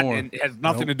not in that. And it has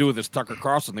nothing to do with this Tucker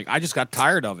Carlson thing. I just got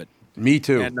tired of it. Me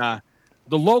too. And the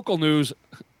local news,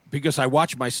 because I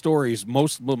watch my stories,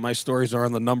 most of my stories are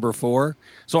on the number 4.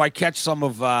 So I catch some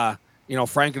of,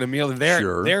 Frank and Amelia,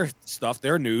 their stuff,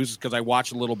 their news, because I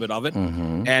watch a little bit of it.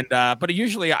 Mm-hmm. And but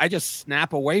usually I just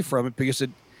snap away from it because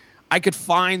I could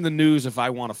find the news if I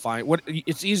want to find what.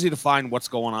 It's easy to find what's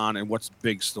going on and what's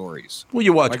big stories. Well,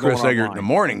 you watch Chris Eggert in the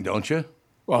morning, don't you?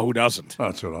 Well, who doesn't?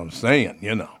 That's what I'm saying,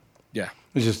 Yeah.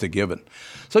 It's just a given.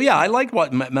 So, yeah, I like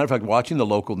matter of fact, watching the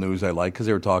local news I like because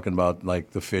they were talking about,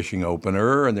 like, the fishing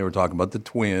opener, and they were talking about the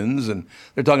Twins, and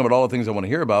they're talking about all the things I want to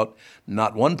hear about.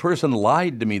 Not one person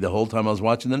lied to me the whole time I was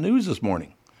watching the news this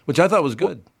morning, which I thought was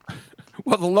good.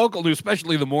 Well, the local news,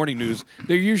 especially the morning news,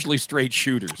 they're usually straight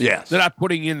shooters. Yes. They're not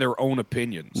putting in their own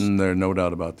opinions. There's no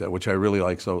doubt about that, which I really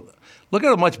like. So look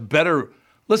at a much better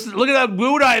 – listen, look at that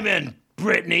mood I'm in,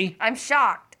 Brittany. I'm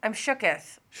shocked. I'm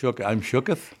shooketh. I'm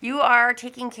shooketh? You are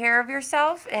taking care of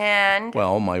yourself and...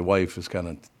 Well, my wife is kind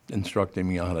of instructing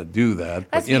me on how to do that.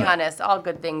 Let's be honest. All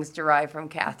good things derive from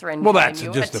Catherine. Well, that's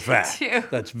just a fact.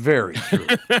 That's very true.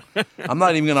 I'm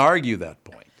not even going to argue that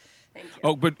point.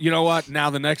 Oh, but you know what?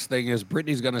 Now the next thing is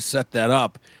Brittany's going to set that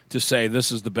up to say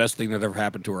this is the best thing that ever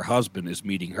happened to her husband is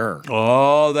meeting her.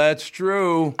 Oh, that's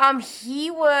true.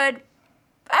 He would...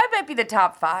 I might be the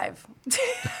top 5.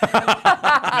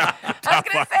 I was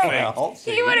going to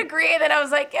say, he would agree. And then I was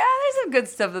like, yeah, there's some good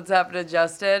stuff that's happened to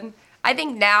Justin. I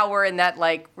think now we're in that,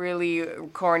 like, really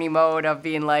corny mode of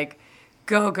being like,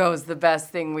 Go-Go's the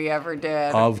best thing we ever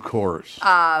did. Of course.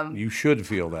 You should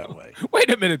feel that way. Wait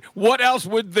a minute. What else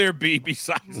would there be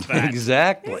besides that?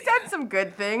 Exactly. He's done some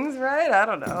good things, right? I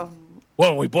don't know.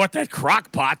 Well, we bought that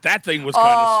crock pot. That thing was kind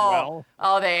of swell.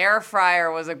 Oh, the air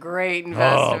fryer was a great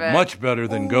investment. Oh, much better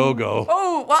than Go-Go.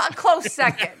 Oh, well, a close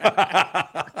second.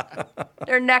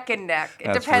 They're neck and neck.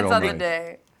 It depends on the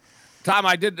day. Tom,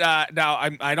 I did. Now,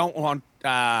 I don't want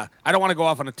to go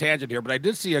off on a tangent here, but I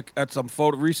did see some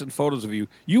recent photos of you.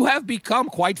 You have become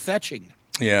quite fetching.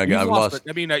 Yeah, I've lost.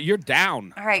 I mean, you're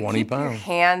down. All right, 20 keep pounds. your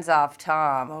hands off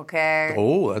Tom, okay?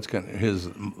 Oh, that's kind of his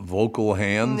vocal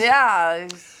hands. Yeah,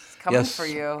 he's coming for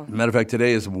you. Matter of fact,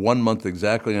 today is 1 month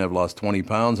exactly, and I've lost 20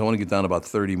 pounds. I want to get down about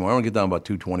 30 more. I want to get down about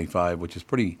 225, which is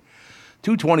pretty.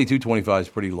 220, 225 is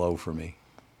pretty low for me.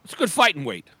 It's a good fighting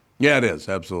weight. Yeah, it is.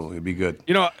 Absolutely. It'd be good.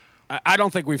 I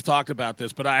don't think we've talked about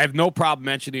this, but I have no problem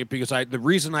mentioning it because the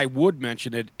reason I would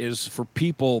mention it is for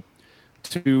people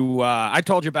to I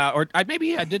told you about, or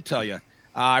maybe I did tell you.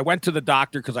 I went to the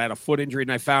doctor because I had a foot injury,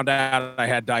 and I found out I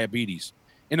had diabetes.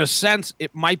 In a sense,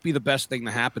 it might be the best thing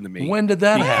to happen to me. When did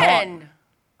that happen?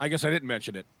 I guess I didn't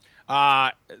mention it.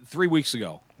 3 weeks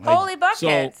ago. Holy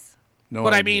buckets.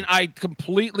 But I mean, I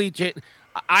completely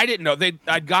I didn't know.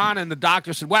 I'd gone, and the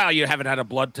doctor said, well, you haven't had a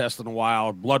blood test in a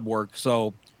while, blood work.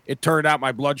 So it turned out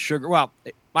my blood sugar,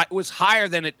 it was higher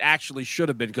than it actually should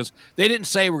have been because they didn't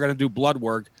say we're going to do blood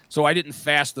work. So I didn't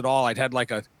fast at all. I'd had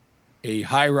like a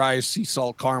high-rise sea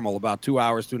salt caramel about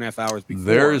 2.5 hours before.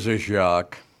 There's a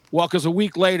shock. Well, because a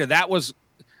week later,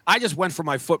 I just went for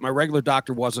my foot. My regular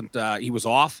doctor wasn't, he was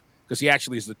off because he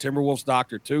actually is the Timberwolves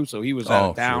doctor too. So he was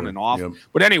down and off. Yep.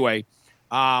 But anyway,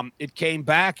 it came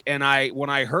back. And when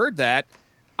I heard that,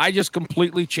 I just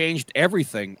completely changed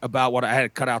everything about what I had to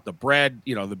cut out the bread.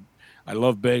 I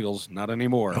love bagels, not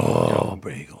anymore. Oh,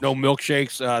 bagels. No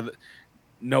milkshakes,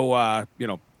 no,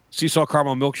 sea salt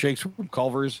caramel milkshakes from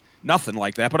Culver's, nothing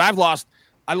like that. But I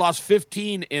lost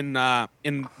 15 in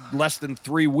less than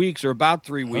 3 weeks or about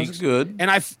 3 weeks. That's good.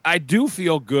 And I do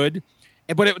feel good.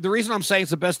 But the reason I'm saying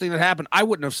it's the best thing that happened, I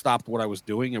wouldn't have stopped what I was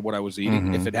doing and what I was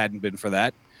eating if it hadn't been for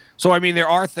that. So, I mean, there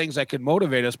are things that could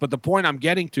motivate us. But the point I'm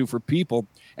getting to for people,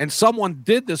 and someone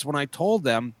did this when I told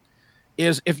them,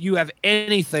 is if you have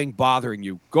anything bothering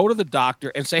you, go to the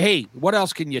doctor and say, hey, what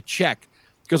else can you check?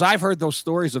 Because I've heard those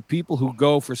stories of people who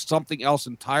go for something else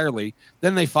entirely.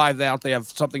 Then they find out they have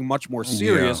something much more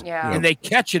serious, and they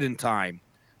catch it in time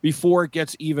before it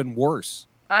gets even worse.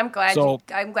 I'm glad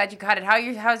you caught it.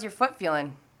 How's your foot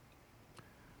feeling?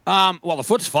 Well, the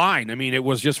foot's fine. I mean, it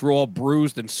was just all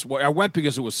bruised and I went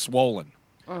because it was swollen.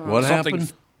 What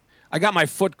happened? I got my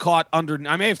foot caught I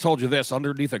may have told you this,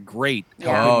 underneath a grate.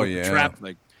 Trap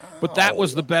thing. But that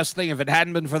was the best thing. If it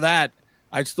hadn't been for that,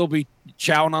 I'd still be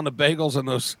chowing on the bagels and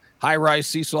those high-rise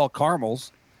sea salt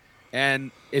caramels.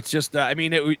 And it's just,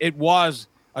 it was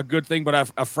a good thing. But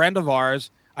a friend of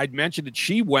ours, I'd mentioned that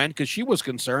she went because she was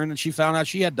concerned, and she found out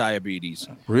she had diabetes.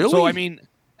 Really? So, I mean,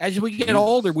 as we get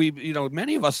older,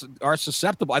 many of us are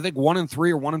susceptible. I think 1 in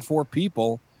 3 or 1 in 4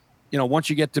 people, once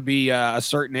you get to be a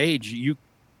certain age,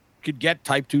 could get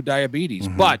type 2 diabetes.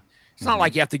 But it's not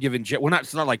like you have to give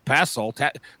it's not like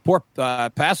Passolt. Poor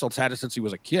Passolt's had it since he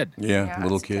was a kid. Yeah,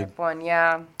 little kid. Type 1,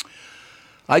 yeah.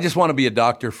 I just want to be a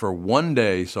doctor for one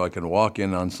day so I can walk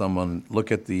in on someone,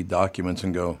 look at the documents,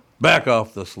 and go, back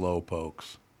off the slow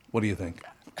pokes. What do you think?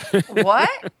 What?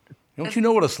 Don't you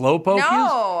know what a slow poke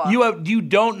is? You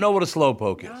don't know what a slow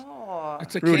poke is. No.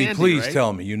 It's a Rudy, candy, please right?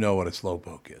 tell me you know what a slow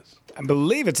poke is. I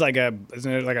believe it's like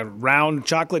isn't it like a round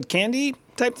chocolate candy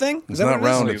type thing? It's not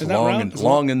round. It's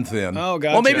long and thin. Oh,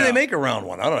 gotcha. Well, maybe they make a round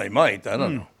one. I don't know. They might. I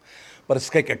don't know. But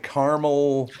it's like a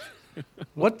caramel.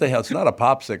 What the hell? It's not a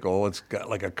popsicle. It's got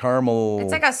like a caramel.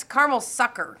 It's like a caramel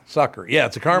sucker. Sucker. Yeah,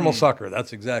 it's a caramel sucker.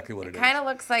 That's exactly what it is. Kind of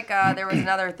looks like there was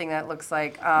another thing that looks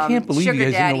like I can't believe Sugar you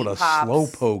guys Daddy didn't know what a Pops. slow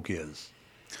poke is.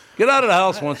 Get out of the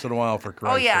house once in a while, for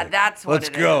Christ's Oh yeah, sake. that's what Let's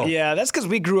it go. is. Yeah, that's because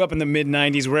we grew up in the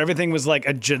mid-'90s where everything was like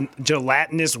a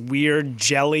gelatinous, weird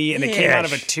jelly, and it came out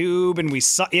of a tube, and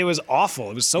it was awful.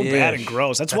 It was so bad and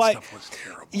gross. That's why. Stuff was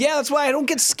terrible. Yeah, that's why I don't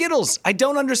get Skittles. I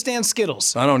don't understand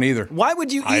Skittles. I don't either. Why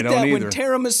would you eat that when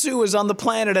tiramisu is on the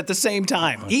planet at the same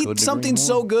time? Eat something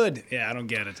so good. Yeah, I don't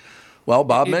get it. Well,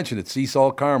 Bob mentioned it. Sea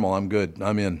salt caramel. I'm good.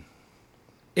 I'm in.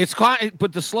 It's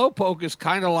but the slow poke is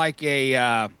kind of like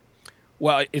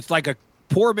it's like a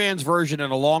poor man's version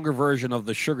and a longer version of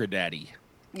the Sugar Daddy.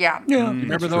 Yeah.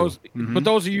 Remember those? But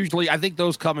those are usually, I think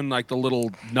those come in like the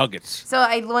little nuggets. So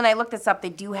when I looked this up, they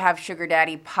do have Sugar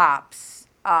Daddy Pops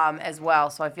as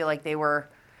well. So I feel like they were,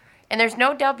 and there's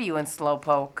no W in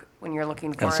Slowpoke when you're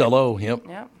looking for SLO. Yep.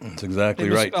 Yep. That's exactly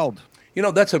right. You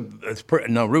know,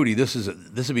 now, Rudy, this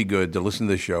would be good to listen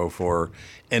to the show for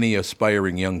any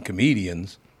aspiring young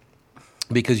comedians,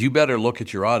 because you better look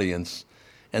at your audience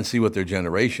and see what their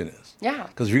generation is. Yeah.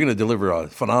 Because if you're going to deliver a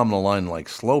phenomenal line like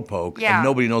Slowpoke and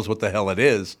nobody knows what the hell it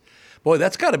is, boy,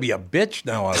 that's got to be a bitch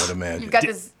now, I would imagine. You've got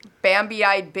this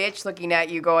Bambi-eyed bitch looking at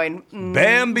you going,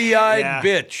 Bambi-eyed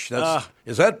bitch.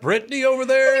 Is that Brittany over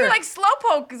there? You're like,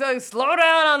 Slowpoke. So slow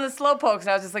down on the Slowpokes. And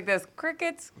I was just like this,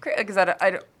 crickets. Because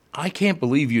I can't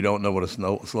believe you don't know what a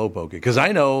Slowpoke is. Because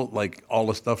I know, like, all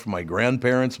the stuff from my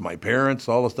grandparents, my parents,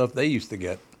 all the stuff they used to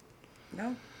get.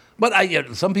 No. But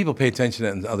some people pay attention to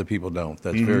it and other people don't.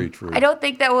 That's very true. I don't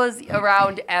think that was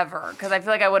around ever, because I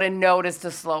feel like I would have noticed a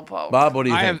Slowpoke. Bob, what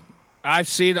do you think? I've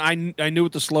seen, I knew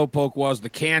what the Slowpoke was, the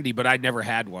candy, but I never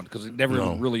had one because it never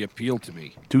really appealed to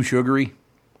me. Too sugary?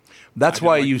 That's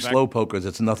why I use Slowpokers.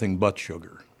 It's nothing but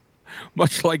sugar.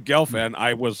 Much like Gelfand,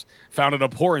 I found it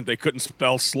abhorrent they couldn't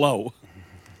spell slow.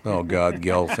 Oh, God,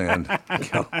 Gelfand.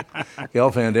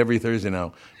 Gelfand every Thursday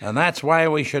now. And that's why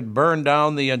we should burn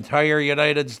down the entire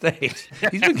United States.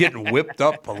 He's been getting whipped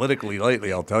up politically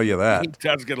lately, I'll tell you that. He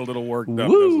does get a little worked up.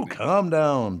 Woo, calm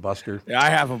down, Buster. Yeah, I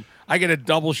have him. I get a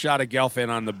double shot of Gelfand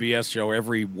on the BS show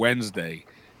every Wednesday.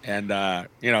 And, what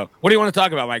do you want to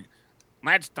talk about, Mike?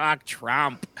 Let's talk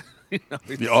Trump.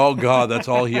 Oh, God, that's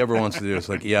all he ever wants to do. It's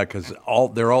like, yeah, because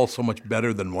they're all so much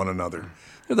better than one another.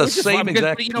 They're the same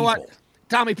exact people. You know what?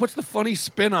 Tommy puts the funny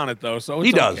spin on it, though, so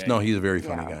he does. Okay. No, he's a very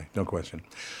funny guy. No question.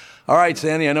 All right,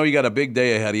 Sandy, I know you got a big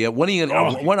day ahead of you. When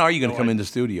are you going to come into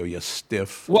studio, you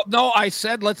stiff? Well, no, I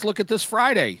said let's look at this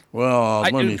Friday. Well,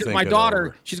 let me think. My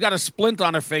daughter, she's got a splint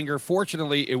on her finger.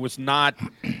 Fortunately, it was not,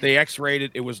 they x-rayed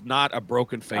it. It was not a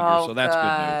broken finger, so that's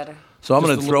good news. So I'm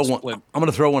going to throw one. I'm going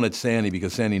to throw one at Sandy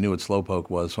because Sandy knew what Slowpoke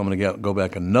was. So I'm going to go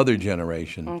back another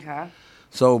generation. Okay.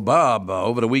 So, Bob,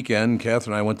 over the weekend,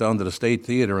 Catherine and I went down to the State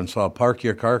Theater and saw Park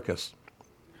Your Carcass.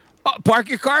 Park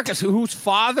Your Carcass, whose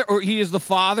father, or he is the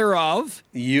father of?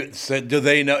 You said, do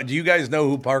you guys know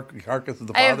who Park Your Carcass is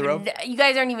the father of? You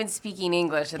guys aren't even speaking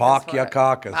English at Park this Your point.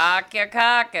 Carcass. Park Your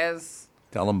Carcass.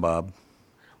 Tell him, Bob.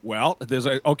 Well,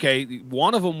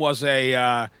 one of them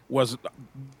was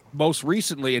most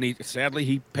recently, and sadly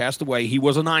he passed away. He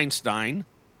was an Einstein.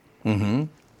 Mm-hmm.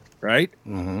 Right?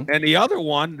 Mm-hmm. And the other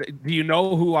one, do you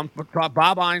know who I'm talking?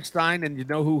 Bob Einstein, and you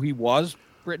know who he was,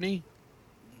 Brittany?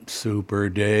 Super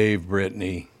Dave,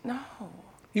 Brittany. No.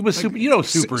 He was Super Dave.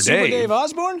 Super Dave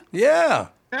Osborne? Yeah.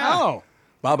 Oh.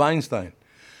 Bob Einstein.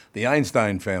 The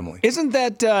Einstein family. Isn't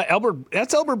that Albert?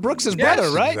 That's Albert Brooks' brother,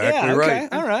 right? Exactly right.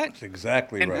 Okay. All right. That's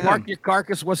exactly right. And Park Your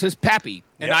Carcass was his pappy.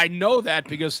 And I know that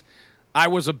because I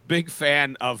was a big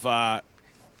fan of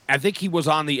I think he was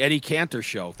on the Eddie Cantor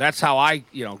show. That's how I,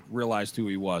 realized who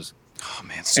he was. Oh,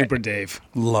 man, Super Dave.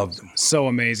 Loved him. So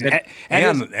amazing.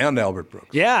 And Albert Brooks.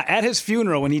 Yeah, at his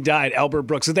funeral when he died, Albert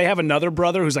Brooks. So they have another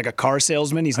brother who's like a car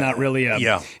salesman. He's not really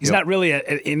not really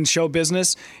in show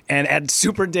business. And at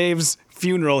Super Dave's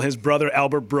funeral, his brother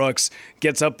Albert Brooks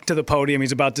gets up to the podium.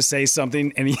 He's about to say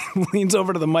something, and he leans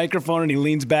over to the microphone, and he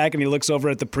leans back, and he looks over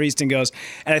at the priest and goes,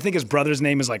 and I think his brother's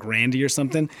name is like Randy or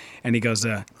something, and he goes,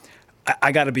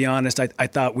 I got to be honest. I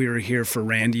thought we were here for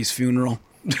Randy's funeral.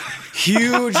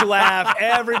 Huge laugh.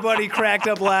 Everybody cracked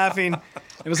up laughing.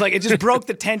 It was like it just broke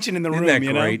the tension in the room. Isn't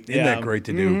that great? Isn't that great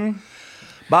to do?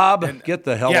 Bob, get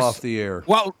the hell off the air.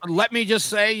 Well, let me just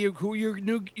say who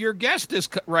your guest is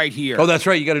right here. Oh, that's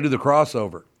right. You got to do the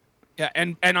crossover. Yeah,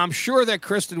 and I'm sure that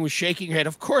Kristyn was shaking her head.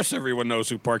 Of course everyone knows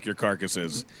who Park Your Carcass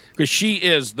is, because she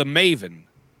is the maven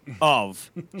of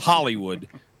Hollywood,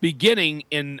 beginning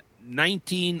in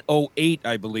 1908,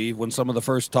 I believe, when some of the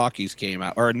first talkies came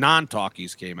out, or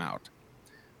non-talkies came out.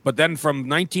 But then from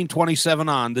 1927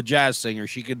 on, the jazz singer,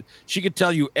 she could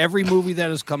tell you every movie that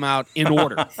has come out in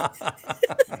order.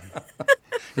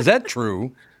 Is that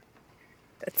true?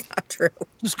 That's not true.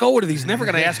 Just go with it. He's never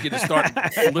going to ask you to start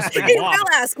listing He off. will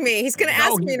ask me. He's going to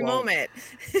ask me in a moment.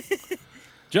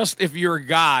 Just if you're a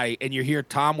guy and you hear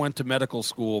Tom went to medical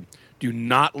school, do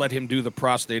not let him do the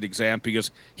prostate exam,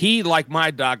 because he, like my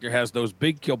doctor, has those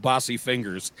big kielbasi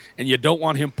fingers, and you don't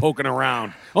want him poking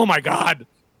around. Oh, my God.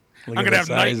 I'm going to have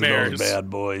nightmares. Those bad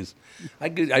boys. I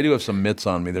do have some mitts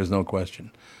on me. There's no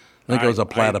question. I think I was a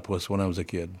platypus when I was a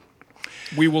kid.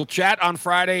 We will chat on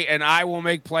Friday, and I will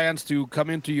make plans to come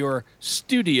into your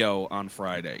studio on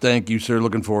Friday. Thank you, sir.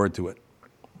 Looking forward to it.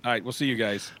 All right, we'll see you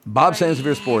guys. Bob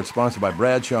Sansevere Sports, sponsored by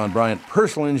Bradshaw and Bryant,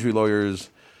 personal injury lawyers,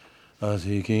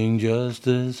 seeking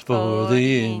justice for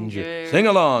the injured. Sing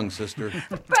along, sister.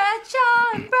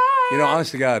 Bradshaw and Bryant. You know,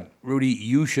 honest to God, Rudy,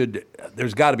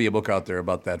 there's got to be a book out there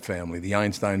about that family, the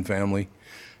Einstein family.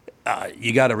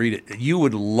 You got to read it. You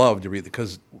would love to read it,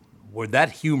 because where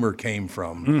that humor came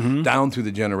from, down through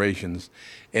the generations,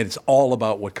 and it's all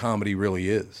about what comedy really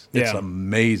is. It's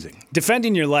amazing.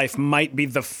 Defending Your Life might be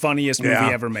the funniest movie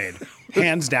ever made,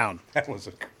 hands down.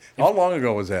 How long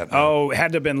ago was that? Oh, it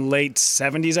had to have been late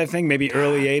 70s, I think, maybe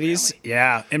early 80s.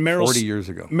 Yeah, and 40 years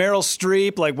ago. Meryl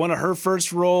Streep, like one of her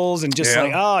first roles, and just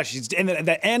she's in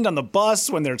the end on the bus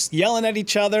when they're yelling at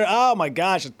each other. Oh my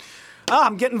gosh. Oh,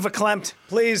 I'm getting verklempt,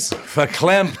 please.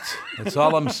 Verklempt. That's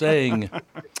all I'm saying.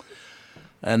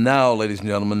 And now, ladies and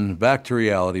gentlemen, back to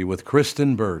reality with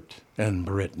Kristyn Burtt and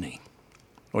Brittany.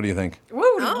 What do you think?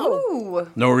 Woo.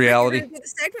 No reality? You're gonna do the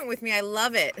segment with me. I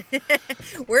love it.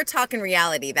 We're talking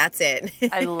reality. That's it.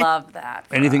 I love that.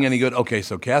 Anything any good? Okay,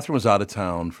 so Catherine was out of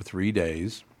town for 3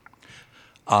 days.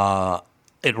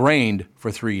 It rained for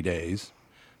 3 days.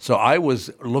 So I was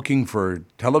looking for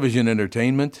television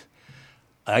entertainment.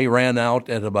 I ran out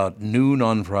at about noon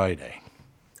on Friday.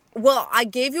 Well, I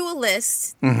gave you a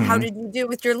list. How did you do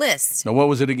with your list? Now, what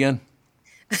was it again?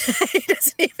 He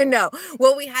doesn't even know.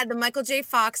 Well, we had the Michael J.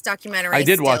 Fox documentary. I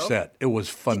did watch that. It was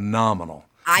phenomenal.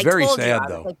 Very told sad, you,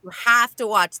 though. Like, you have to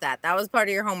watch that. That was part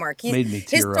of your homework. Made me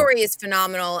tear his story is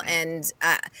phenomenal, and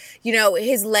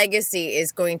his legacy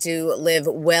is going to live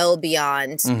well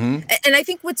beyond. And I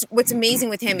think what's amazing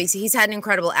with him is he's had an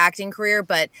incredible acting career,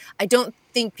 but I don't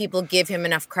think people give him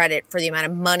enough credit for the amount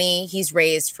of money he's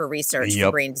raised for research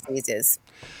for brain diseases.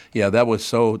 Yeah, that was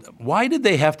so. Why did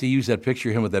they have to use that picture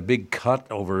of him with that big cut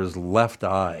over his left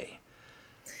eye?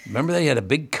 Remember they had a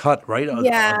big cut right on.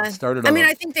 Yeah.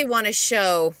 I think they want to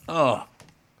show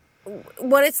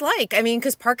what it's like. I mean,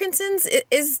 because Parkinson's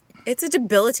it's a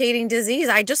debilitating disease.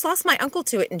 I just lost my uncle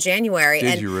to it in January.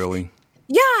 Did you really?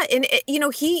 Yeah, and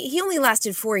he only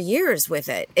lasted 4 years with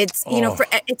it. It's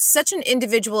it's such an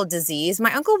individual disease.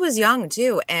 My uncle was young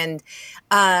too, and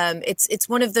it's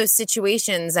one of those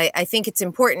situations. I think it's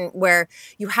important where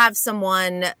you have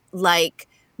someone like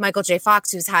Michael J.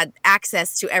 Fox, who's had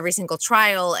access to every single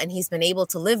trial, and he's been able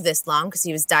to live this long because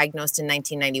he was diagnosed in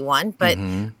 1991. But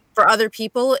for other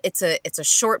people, it's a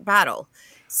short battle.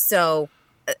 So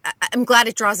I'm glad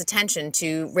it draws attention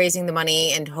to raising the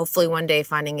money and hopefully one day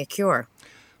finding a cure.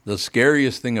 The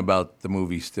scariest thing about the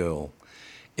movie still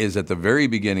is at the very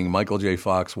beginning, Michael J.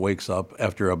 Fox wakes up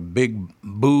after a big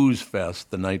booze fest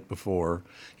the night before.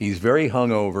 He's very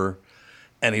hungover.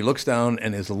 And he looks down,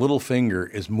 and his little finger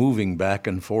is moving back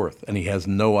and forth, and he has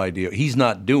no idea. He's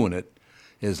not doing it.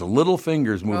 His little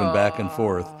finger's moving back and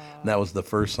forth, and that was the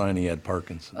first sign he had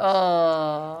Parkinson's.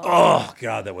 Oh,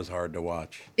 God, that was hard to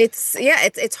watch.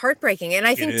 It's heartbreaking, and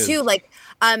I think too,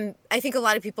 I think a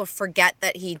lot of people forget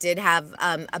that he did have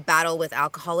a battle with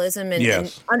alcoholism,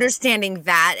 and understanding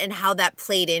that and how that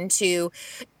played into.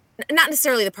 Not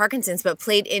necessarily the Parkinson's, but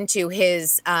played into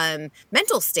his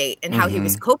mental state and how he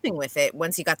was coping with it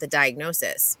once he got the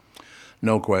diagnosis.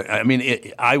 No question. I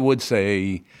mean, I would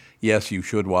say, yes, you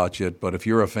should watch it. But if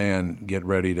you're a fan, get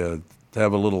ready to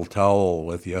have a little towel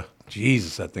with you.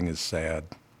 Jesus, that thing is sad.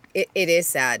 It is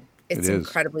sad. It's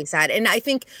incredibly sad. And I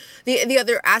think the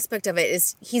other aspect of it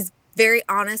is he's very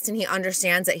honest, and he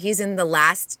understands that he's in the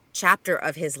last chapter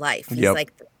of his life. He's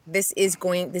like this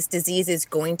disease is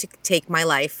going to take my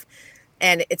life,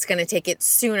 and it's going to take it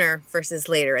sooner versus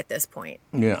later at this point.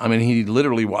 Yeah, I mean, he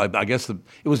literally, I guess it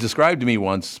was described to me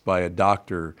once by a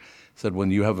doctor, said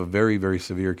when you have a very, very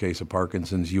severe case of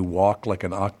Parkinson's, you walk like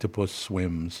an octopus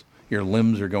swims. Your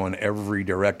limbs are going every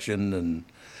direction, and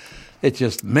it's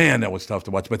just, man, that was tough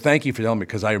to watch. But thank you for telling me,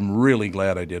 because I'm really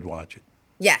glad I did watch it.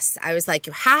 Yes, I was like,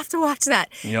 you have to watch that.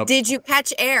 Yep. Did you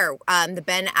catch Air, the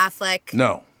Ben Affleck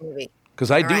movie?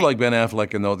 Because I do like Ben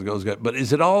Affleck and those guys. But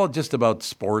is it all just about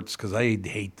sports? Because I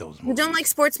hate those movies. You don't like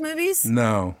sports movies?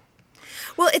 No.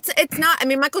 Well, it's not. I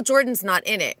mean, Michael Jordan's not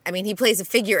in it. I mean, he plays a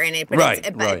figure in it, but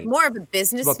it's more of a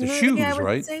business it's about movie, the shoes, I would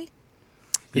right? say.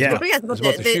 Yeah. It's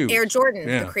about the Air Jordan,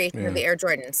 the creation of the Air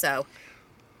Jordan. So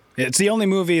it's the only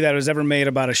movie that was ever made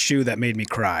about a shoe that made me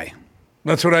cry.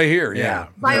 That's what I hear. Yeah.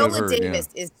 Viola Davis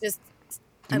is just.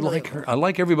 I like her. I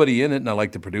like everybody in it, and I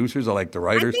like the producers. I like the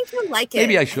writers. I think you'll like it.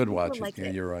 Maybe I should watch it. Yeah,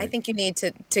 you're right. I think you need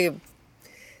to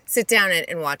sit down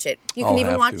and watch it. You can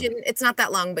even watch it. It's not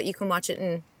that long, but you can watch it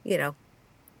in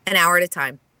an hour at a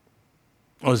time.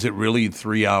 Oh, is it really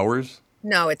 3 hours?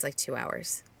 No, it's like 2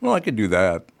 hours. Well, I could do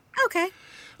that. Okay.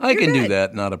 I can do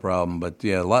that, not a problem. But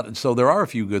yeah, a lot. So there are a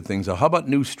few good things. How about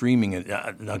new streaming?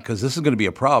 Because this is going to be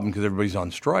a problem because everybody's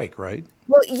on strike, right?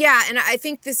 Well, yeah, and I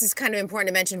think this is kind of important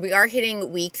to mention. We are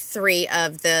hitting week 3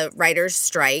 of the writers'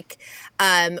 strike,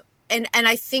 and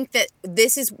I think that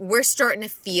we're starting to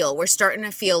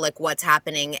feel like what's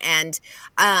happening, and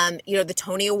the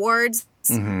Tony Awards.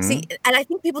 Mm-hmm. See, and I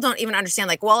think people don't even understand,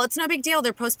 like, well, it's no big deal.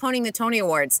 They're postponing the Tony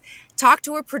Awards. Talk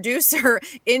to a producer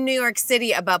in New York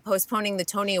City about postponing the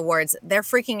Tony Awards. They're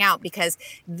freaking out because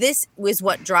this was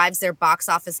what drives their box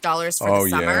office dollars for the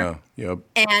summer. Yep.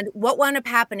 And what wound up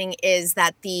happening is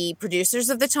that the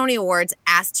producers of the Tony Awards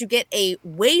asked to get a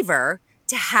waiver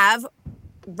to have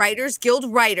Writers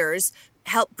Guild writers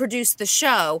help produce the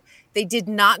show. They did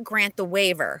not grant the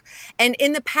waiver. And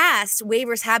in the past,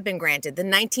 waivers have been granted. The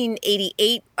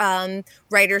 1988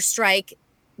 writer's strike,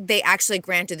 they actually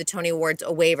granted the Tony Awards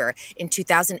a waiver. In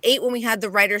 2008, when we had the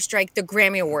writer's strike, the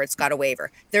Grammy Awards got a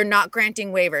waiver. They're not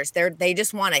granting waivers. They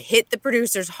just want to hit the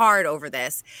producers hard over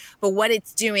this. But what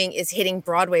it's doing is hitting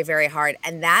Broadway very hard.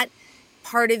 And that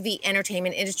part of the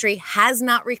entertainment industry has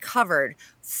not recovered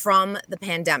from the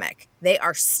pandemic. They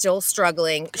are still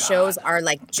struggling. God. Shows are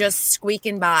like just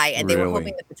squeaking by, and they were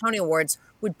hoping that the Tony Awards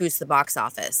would boost the box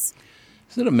office.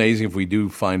 Isn't it amazing if we do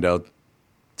find out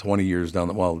 20 years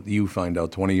down you find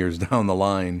out 20 years down the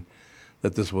line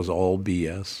that this was all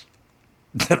BS?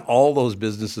 That all those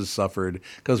businesses suffered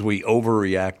because we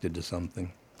overreacted to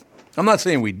something. I'm not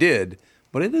saying we did,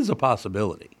 but it is a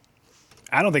possibility.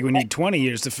 I don't think we need 20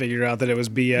 years to figure out that it was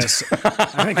BS.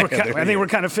 I think we're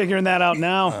kind of figuring that out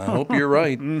now. I hope you're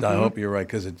right. Mm-hmm. I hope you're right,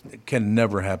 because it can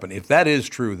never happen. If that is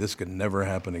true, this can never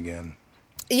happen again.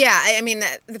 Yeah, I mean,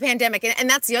 the pandemic, and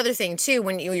that's the other thing, too,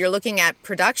 when you're looking at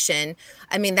production,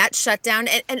 I mean, that shut down,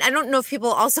 and I don't know if people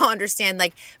also understand,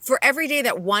 like, for every day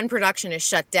that one production is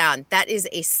shut down, that is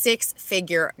a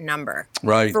 6-figure number.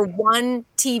 Right. For one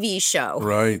TV show.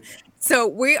 Right. So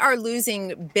we are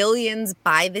losing billions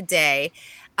by the day.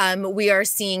 We are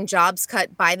seeing jobs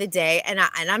cut by the day. And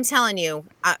I'm telling you,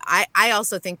 I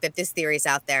also think that this theory is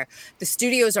out there. The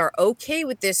studios are okay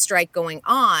with this strike going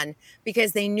on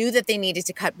because they knew that they needed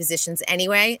to cut positions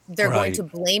anyway. They're going to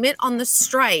blame it on the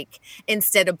strike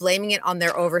instead of blaming it on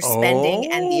their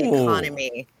overspending and the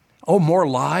economy. Oh, more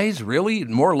lies? Really?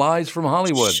 More lies from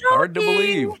Hollywood. Shocking. Hard to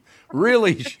believe.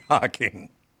 Really shocking.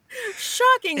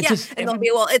 Shocking, yeah. And they'll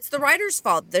be, well, it's the writer's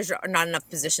fault. There's not enough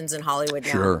positions in Hollywood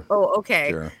now. Sure. Oh, okay.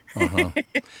 Sure. Uh-huh.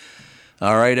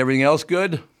 All right. Everything else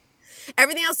good?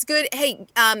 Everything else good. Hey,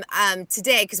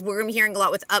 today, because we're going to be hearing a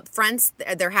lot with upfronts.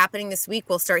 They're happening this week.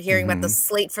 We'll start hearing about the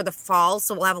slate for the fall.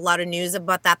 So we'll have a lot of news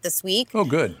about that this week. Oh,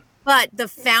 good. But the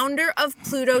founder of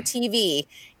Pluto TV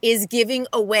is giving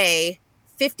away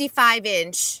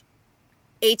 55-inch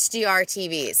HDR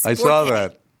TVs. I saw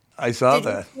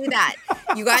that. Do that.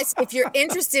 You guys, if you're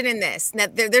interested in this, now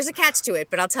there's a catch to it,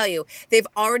 but I'll tell you, they've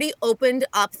already opened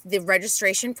up the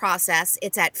registration process.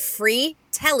 It's at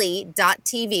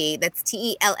freetelly.tv. That's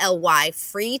TELLY,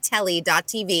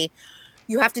 freetelly.tv.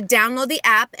 You have to download the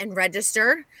app and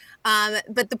register.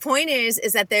 But the point is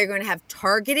that they're going to have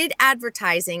targeted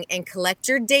advertising and collect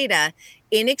your data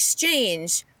in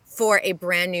exchange for a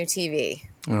brand new TV.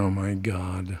 Oh, my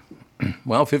God.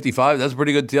 Well, 55, that's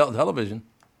pretty good television.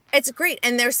 It's great.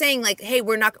 And they're saying like, hey,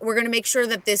 we're going to make sure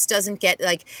that this doesn't get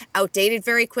like outdated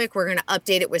very quick. We're going to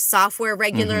update it with software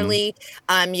regularly.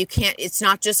 It's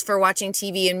not just for watching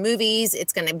TV and movies.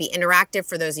 It's going to be interactive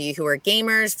for those of you who are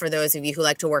gamers, for those of you who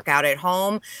like to work out at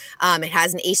home. It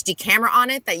has an HD camera on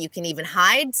it that you can even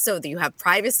hide so that you have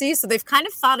privacy. So they've kind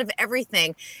of thought of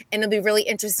everything, and it'll be really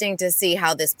interesting to see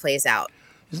how this plays out.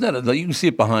 Isn't that you can see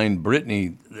it behind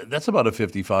Brittany. That's about a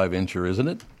 55-incher, isn't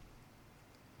it?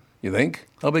 You think?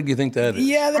 How big do you think that is?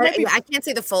 Yeah, that might be. I can't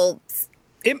see the full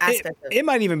aspect of it. It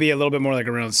might even be a little bit more like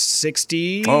around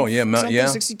 60. Oh, yeah.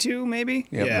 62 maybe?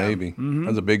 Yeah, maybe.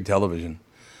 That's a big television.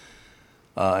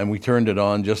 And we turned it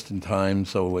on just in time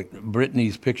so like,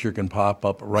 Brittany's picture can pop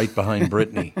up right behind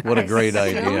Brittany. What a great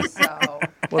idea.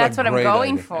 That's what I'm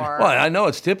going for. Well, I know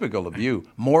it's typical of you.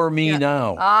 More me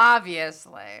now.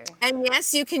 Obviously. And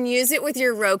yes, you can use it with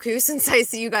your Roku. Since I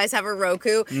see you guys have a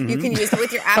Roku, you can use it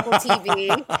with your Apple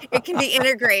TV. It can be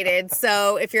integrated.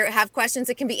 So if you have questions,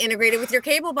 it can be integrated with your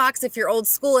cable box if you're old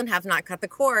school and have not cut the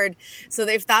cord. So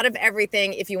they've thought of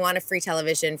everything. If you want a free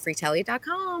television,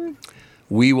 freetelly.com.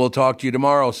 We will talk to you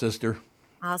tomorrow, sister.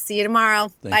 I'll see you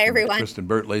tomorrow. Bye, everyone. Kristyn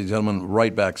Burtt, ladies and gentlemen.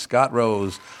 Right back. Scott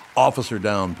Rose, Officer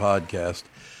Down podcast.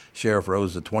 Sheriff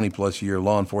Rose, a 20-plus year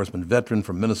law enforcement veteran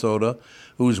from Minnesota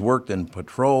who's worked in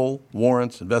patrol,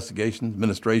 warrants, investigations,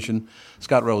 administration.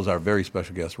 Scott Rose, our very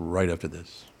special guest, right after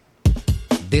this.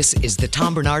 This is the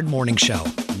Tom Barnard Morning Show.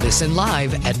 Listen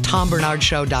live at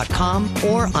TomBarnardShow.com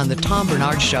or on the Tom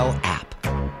Barnard Show app.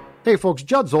 Hey folks,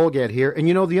 Judd Zolgad here, and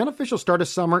you know the unofficial start of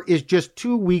summer is just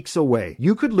 2 weeks away.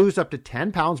 You could lose up to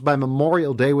 10 pounds by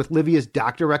Memorial Day with Livia's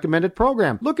doctor-recommended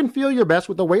program. Look and feel your best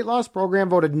with the weight loss program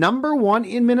voted #1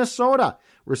 in Minnesota.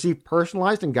 Receive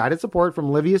personalized and guided support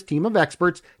from Livia's team of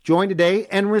experts. Join today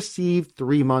and receive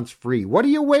 3 months free. What are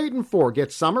you waiting for?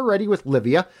 Get summer ready with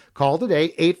Livia. Call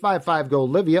today,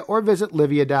 855-GO-LIVIA, or visit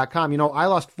Livia.com. You know, I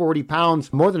lost 40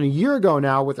 pounds more than a year ago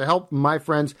now with the help of my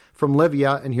friends from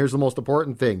Livia, and here's the most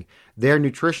important thing. Their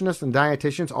nutritionists and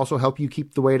dietitians also help you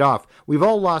keep the weight off. We've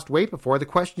all lost weight before. The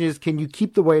question is, can you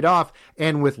keep the weight off?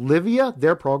 And with Livia,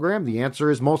 their program, the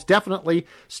answer is most definitely.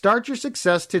 Start your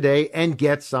success today and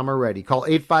get summer ready. Call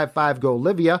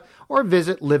 855-GO-LIVIA or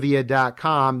visit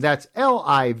Livia.com. That's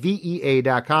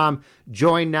LIVEA.com.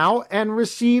 Join now and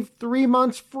receive 3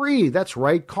 months free. That's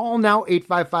right. Call now,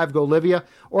 855-GO-LIVIA,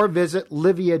 or visit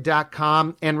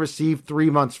Livia.com and receive 3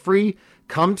 months free.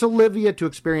 Come to Livia to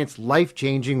experience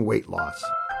life-changing weight loss.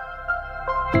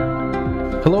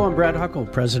 Hello, I'm Brad Huckle,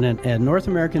 President at North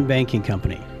American Banking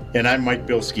Company. And I'm Mike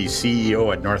Bilski,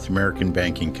 CEO at North American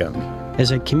Banking Company.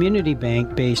 As a community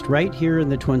bank based right here in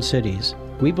the Twin Cities,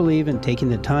 we believe in taking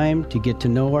the time to get to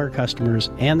know our customers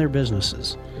and their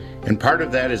businesses. And part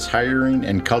of that is hiring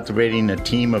and cultivating a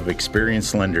team of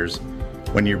experienced lenders.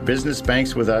 When your business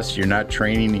banks with us, you're not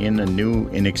training in a new,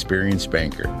 inexperienced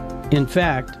banker. In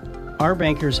fact, our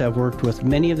bankers have worked with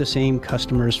many of the same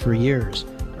customers for years,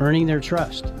 earning their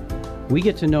trust. We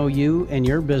get to know you and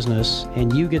your business,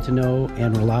 and you get to know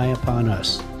and rely upon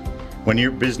us. When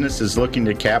your business is looking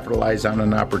to capitalize on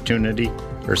an opportunity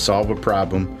or solve a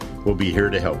problem, we'll be here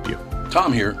to help you.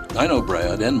 Tom here. I know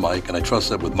Brad and Mike, and I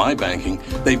trust that with my banking,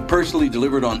 they've personally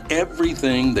delivered on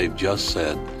everything they've just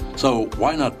said. So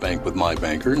why not bank with my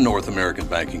banker, North American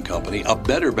Banking Company, a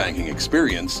better banking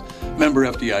experience, member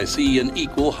FDIC, an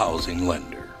equal housing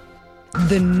lender.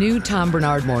 The new Tom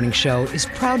Barnard Morning Show is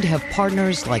proud to have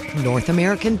partners like North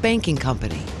American Banking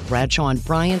Company, Bradshaw &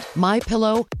 Bryant,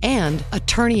 MyPillow, and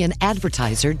attorney and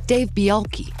advertiser Dave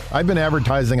Bialke. I've been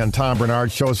advertising on Tom Barnard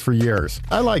shows for years.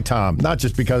 I like Tom, not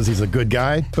just because he's a good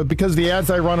guy, but because the ads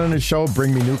I run on his show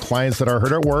bring me new clients that are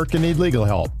hurt at work and need legal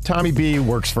help. Tommy B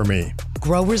works for me.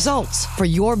 Grow results for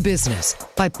your business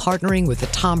by partnering with the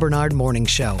Tom Barnard Morning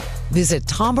Show. Visit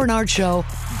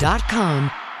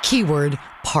TomBarnardShow.com, keyword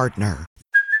partner.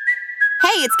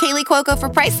 Hey, it's Kaylee Cuoco for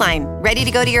Priceline. Ready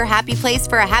to go to your happy place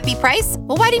for a happy price?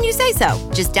 Well, why didn't you say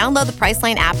so? Just download the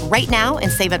Priceline app right now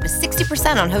and save up to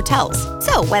 60% on hotels.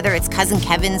 So whether it's Cousin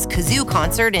Kevin's Kazoo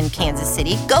Concert in Kansas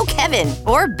City, go Kevin,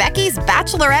 or Becky's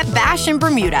Bachelorette Bash in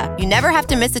Bermuda, you never have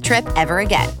to miss a trip ever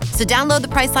again. So download the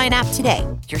Priceline app today.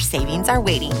 Your savings are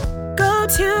waiting. Go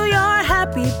to your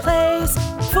happy place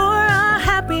for a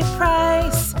happy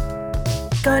price.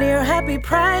 Go to your happy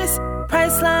price,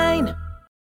 Priceline.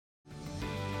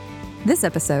 This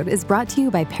episode is brought to you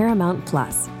by Paramount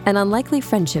Plus. An unlikely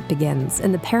friendship begins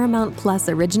in the Paramount Plus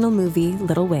original movie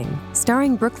Little Wing,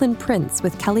 starring Brooklyn Prince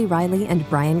with Kelly Riley and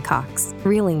Brian Cox.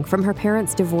 Reeling from her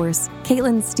parents' divorce,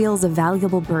 Caitlin steals a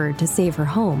valuable bird to save her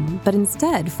home, but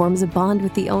instead forms a bond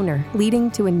with the owner, leading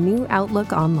to a new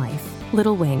outlook on life.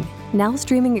 Little Wing, now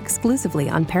streaming exclusively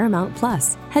on Paramount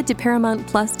Plus. Head to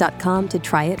ParamountPlus.com to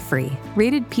try it free.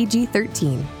 Rated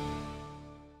PG-13.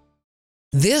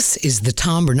 This is the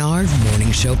Tom Barnard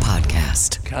Morning Show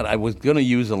podcast. God, I was going to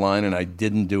use a line and I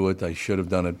didn't do it. I should have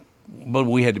done it. But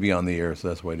we had to be on the air, so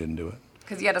that's why I didn't do it.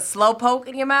 Because you had a slow poke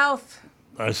in your mouth?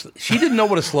 She didn't know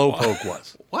what a slow poke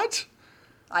was. What?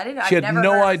 I didn't. She had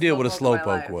no idea what a slow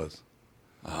poke was.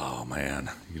 Oh, man.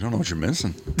 You don't know what you're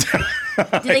missing.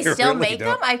 Do they still make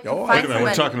them? I Wait a minute.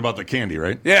 We're talking about the candy,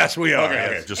 right? Yes, we are.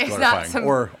 Okay, just It's clarifying. not some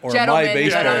or gentleman my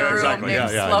baseball. in another room exactly.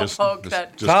 named Yeah,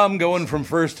 Slowpoke just Tom going from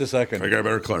first to second. I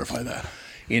better clarify that.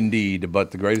 Indeed, but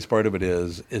the greatest part of it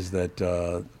is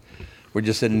that we're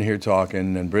just sitting here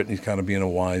talking, and Brittany's kind of being a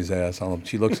wise ass.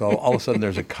 She looks all of a sudden.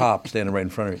 There's a cop standing right in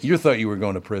front of her. You thought you were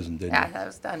going to prison, didn't you? Yeah, that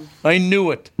was done. I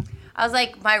knew it. I was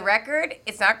like, my record,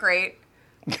 it's not great.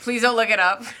 Please don't look it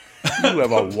up. You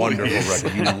have a wonderful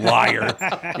record, you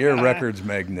liar. Your record's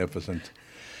magnificent.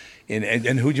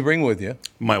 And who'd you bring with you?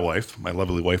 My wife, my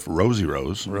lovely wife, Rosie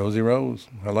Rose. Rosie Rose.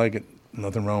 I like it.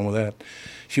 Nothing wrong with that.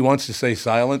 She wants to stay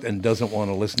silent and doesn't want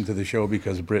to listen to the show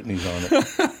because Brittany's on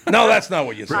it. No, that's not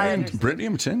what you said. Brittany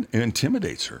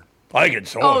intimidates her. I get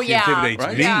so she intimidates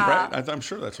right? me. Yeah. Right? I'm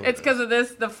sure that's what It's because of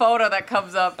the photo that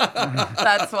comes up.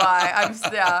 That's why.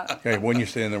 Okay, when you're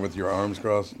standing there with your arms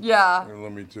crossed. Yeah.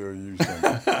 Let me tell you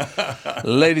something.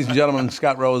 Ladies and gentlemen,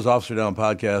 Scott Rose, Officer Down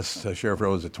Podcast. Sheriff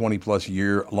Rose, a 20-plus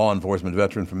year law enforcement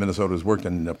veteran from Minnesota who's worked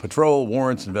in patrol,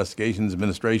 warrants, investigations,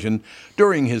 administration.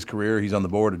 During his career, he's on the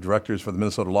board of directors for the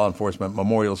Minnesota Law Enforcement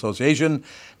Memorial Association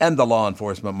and the Law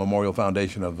Enforcement Memorial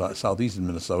Foundation of Southeastern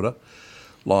Minnesota.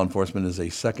 Law enforcement is a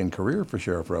second career for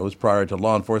Sheriff Rose. Prior to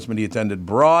law enforcement, he attended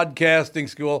broadcasting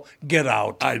school. Get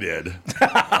out. I did.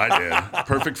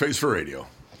 Perfect face for radio.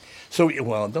 So,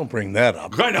 well, don't bring that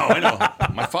up. I know.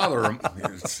 My father,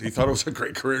 he thought it was a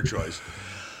great career choice.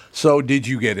 So, did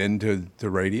you get into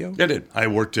radio? I did. I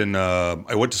worked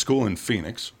I went to school in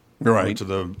Phoenix. Right. I went to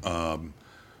the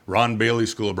Ron Bailey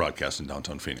School of Broadcast in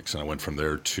downtown Phoenix, and I went from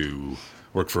there to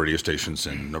work for radio stations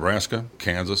in Nebraska,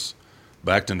 Kansas,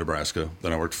 back to Nebraska.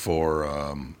 Then I worked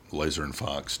for Laser and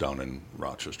Fox down in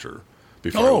Rochester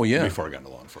before I got into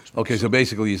law enforcement. Okay, so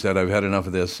basically you said, I've had enough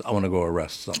of this. I want to go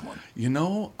arrest someone. You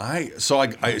know, I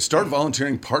started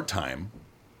volunteering part-time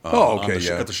at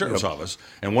the sheriff's office.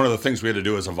 And one of the things we had to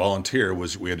do as a volunteer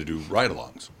was we had to do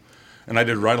ride-alongs. And I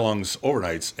did ride-alongs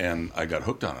overnights, and I got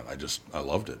hooked on it. I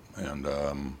loved it. And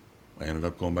I ended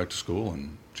up going back to school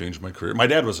and changed my career. My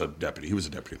dad was a deputy. He was a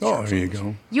deputy. Oh, there you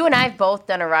go. You and I have both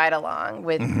done a ride along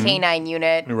with K9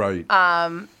 Unit. Right.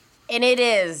 And it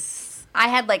is, I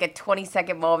had like a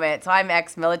 20-second moment. So I'm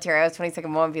ex-military. I was 20-second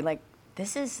moment being like,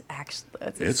 this is actually,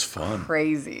 it's fun.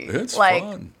 Crazy. It's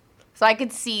fun. So I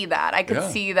could see that. I could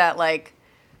see that like,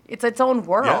 it's its own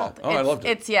world. Yeah. Oh, I loved it.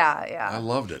 It's, yeah. I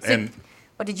loved it. So, and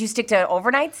did you stick to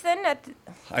overnights then?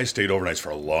 I stayed overnights for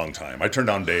a long time. I turned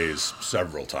down days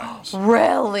several times.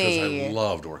 Really? Because I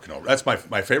loved working over. That's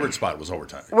my favorite spot was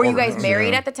overtime. Were you guys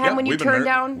married at the time when you turned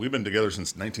down? We've been together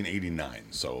since 1989,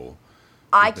 so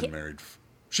we've been married.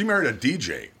 She married a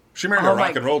DJ. She married a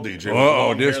rock and roll DJ.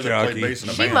 Oh, disc jockey.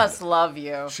 She must love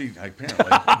you. She apparently.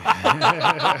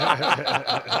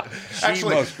 She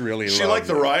must really love you. She liked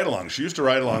the ride along. She used to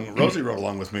ride along. Rosie rode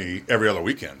along with me every other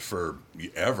weekend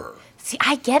forever. See,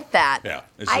 I get that. Yeah,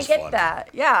 I get that.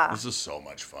 Yeah. This is so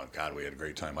much fun. God, we had a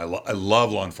great time. I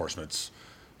love law enforcement. It's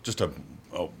just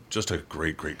a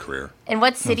great career. And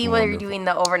what city were you doing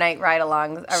the overnight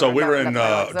ride-alongs? So we were in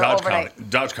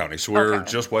Dodge County. So we're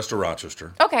just west of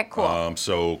Rochester. Okay, cool.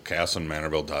 So Casson,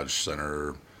 Manorville, Dodge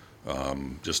Center,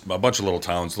 just a bunch of little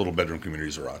towns, little bedroom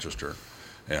communities of Rochester.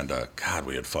 And God,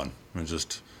 we had fun. It was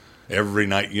just every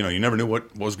night, you never knew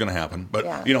what was going to happen.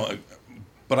 But,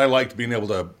 but I liked being able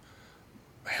to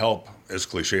help, as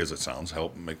cliche as it sounds,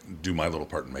 do my little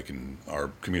part in making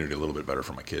our community a little bit better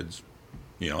for my kids.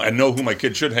 And know who my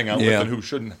kids should hang out with and who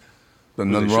shouldn't. There's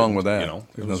nothing wrong with that.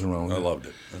 There's nothing wrong with that. I loved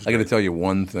it. I got to tell you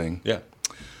one thing. Yeah.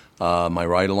 My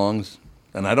ride-alongs,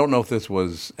 and I don't know if this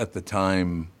was at the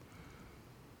time,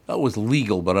 it was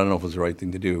legal, but I don't know if it was the right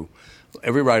thing to do.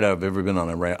 Every ride I've ever been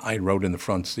on, I rode in the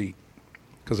front seat.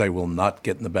 Because I will not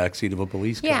get in the back seat of a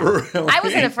police car. Yeah, I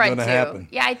was in the front too. Happen.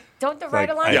 Yeah, don't the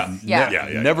ride-alongs?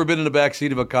 Never been in the back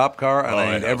seat of a cop car, and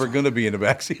I ain't ever going to be in the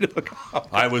back seat of a cop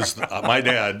car. I was my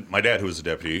dad, who was a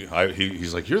deputy.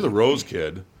 He's like, "You're the Rose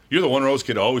kid. You're the one Rose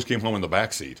kid who always came home in the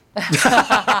back seat,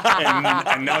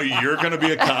 and now you're going to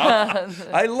be a cop."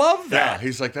 I love that. Yeah,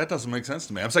 he's like, "That doesn't make sense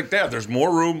to me." I was like, "Dad, there's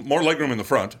more room, more leg room in the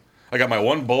front. I got my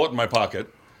one bullet in my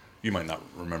pocket." You might not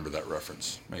remember that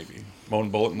reference, maybe. Bone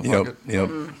Bullet in the Pocket? Yep.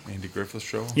 Andy Griffith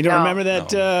Show? You don't remember that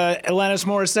Alanis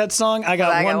Morissette song? I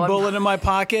got one bullet in my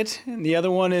pocket, and the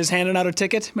other one is handing out a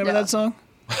ticket. Remember that song?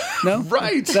 No?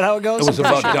 Right. Is that how it goes? It was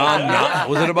about Don Knotts.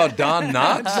 Was it about Don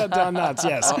Knotts? It's about Don Knotts,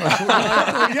 yes.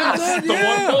 I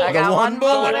got one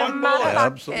bullet in my pocket.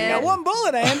 Absolutely. You got one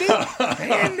bullet, Andy.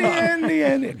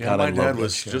 Andy. Yeah, my dad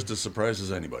was just as surprised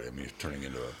as anybody at me turning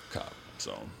into a cop.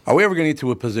 So, are we ever going to get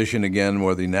to a position again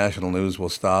where the national news will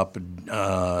stop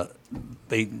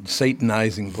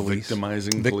satanizing police?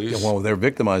 Victimizing police? Well, they're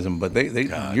victimizing, but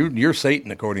you're Satan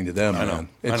according to them, I know.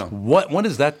 man. I know. When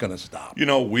is that going to stop? You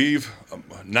know, we've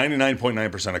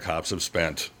 99.9% of cops have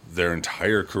spent their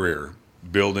entire career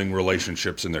building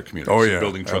relationships in their communities,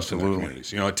 building trust in their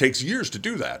communities. You know, it takes years to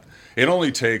do that. It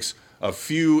only takes a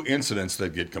few incidents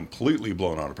that get completely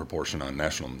blown out of proportion on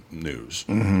national news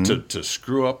to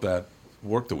screw up that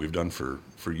work that we've done for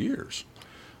years.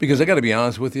 Because I got to be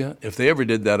honest with you, if they ever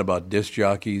did that about disc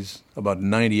jockeys, about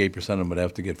 98% of them would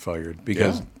have to get fired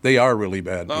because they are really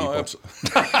bad people.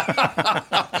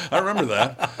 I remember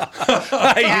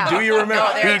that. You remember?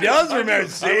 No, he does remember.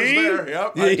 See? I was there.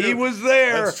 Yep, he was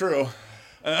there. That's true.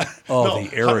 The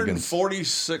arrogance.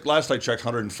 146. Last I checked,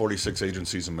 146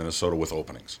 agencies in Minnesota with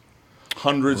openings.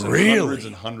 Hundreds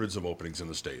and hundreds of openings in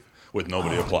the state with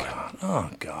nobody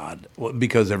applying. God. Well,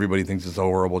 because everybody thinks it's a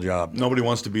horrible job. Nobody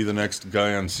wants to be the next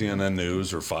guy on CNN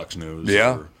News or Fox News.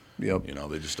 Yeah. You know,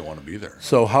 they just don't want to be there.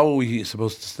 So how are we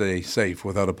supposed to stay safe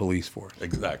without a police force?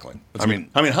 Exactly. I mean,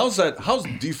 how's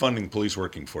defunding police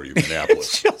working for you, Minneapolis?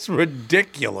 It's just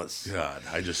ridiculous. God,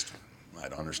 I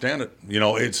don't understand it. You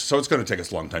know, it's going to take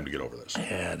us a long time to get over this.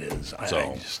 Yeah, it is.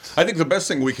 I think the best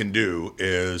thing we can do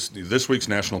is this week's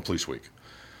National Police Week.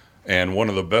 And one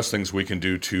of the best things we can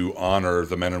do to honor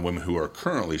the men and women who are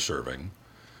currently serving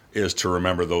is to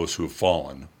remember those who have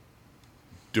fallen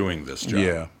doing this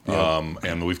job. Yeah.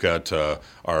 And we've got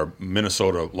our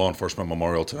Minnesota Law Enforcement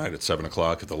Memorial tonight at 7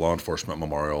 o'clock at the Law Enforcement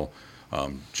Memorial,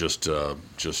 just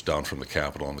down from the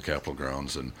Capitol on the Capitol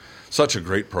grounds. And such a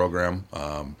great program.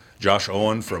 Josh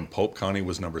Owen from Pope County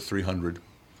was number 300.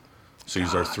 So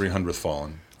he's our 300th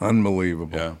fallen.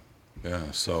 Unbelievable.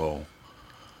 Yeah. So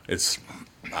it's,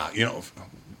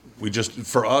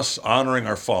 for us, honoring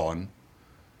our fallen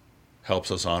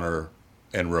helps us honor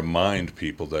and remind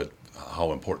people that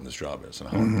how important this job is and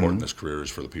how important this career is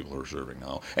for the people who are serving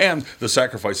now and the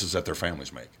sacrifices that their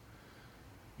families make.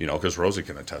 You know, because Rosie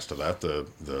can attest to that,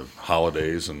 the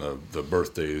holidays and the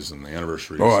birthdays and the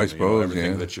anniversaries. Oh, I and, suppose,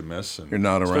 everything that you miss. And you're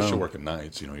not around. Especially working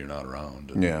nights, you're not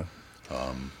around. And,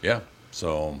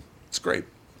 so it's great.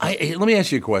 Let me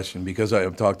ask you a question, because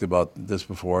I've talked about this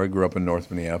before. I grew up in North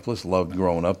Minneapolis, loved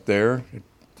growing up there.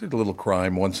 There's a little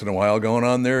crime once in a while going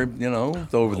on there,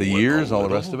 over the years, all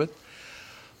the rest of it.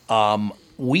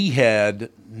 We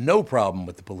had no problem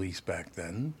with the police back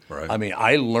then. Right. I mean,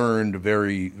 I learned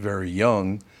very, very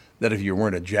young that if you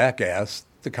weren't a jackass,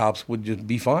 the cops would just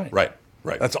be fine. Right.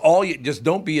 That's all you, just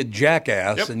don't be a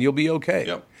jackass and you'll be okay.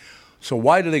 Yep. So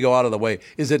why do they go out of the way?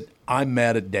 Is it, I'm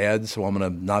mad at Dad, so I'm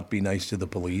going to not be nice to the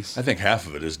police? I think half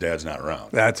of it is Dad's not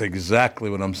around. That's exactly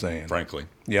what I'm saying. Frankly.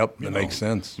 Yep, that makes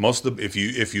sense. Most of the, if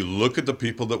you look at the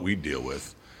people that we deal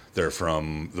with,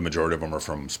 the majority of them are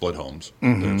from split homes.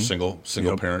 They're single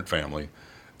parent family.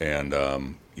 And,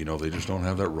 they just don't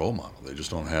have that role model. They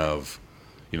just don't have,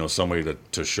 somebody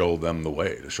to show them the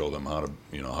way, to show them how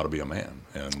to be a man.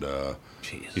 And,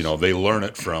 they learn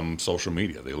it from social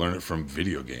media. They learn it from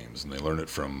video games, and they learn it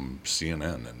from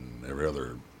CNN and every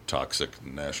other toxic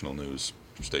national news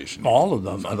station. All of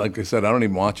them. Like I said, I don't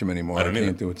even watch them anymore. I don't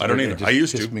either. I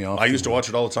used to watch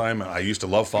it all the time. I used to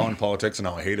love following politics, and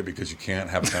now I hate it because you can't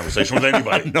have a conversation with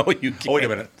anybody. No, you can't. Oh, wait a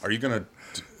minute. Are you going to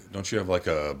 – don't you have like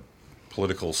a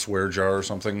political swear jar or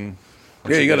something?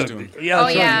 Yeah, you got to. Yeah,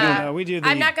 that's right. We do the.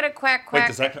 I'm not going to quack. Wait,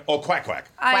 does that? Oh, quack. Quack.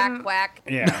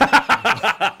 Yeah.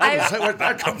 Where'd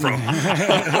that come from?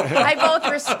 I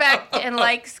both respect and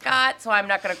like Scott, so I'm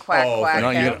not going to quack.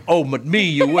 But me,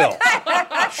 you will.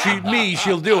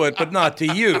 She'll do it, but not to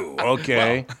you.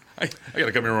 Okay. Well, I got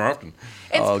to come here more often.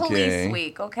 It's police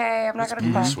week, okay? I'm not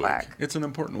going to quack. It's an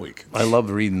important week. I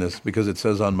love reading this because it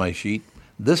says on my sheet,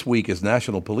 this week is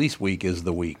National Police Week is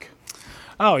the week.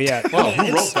 Oh, yeah. Well,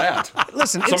 who wrote that?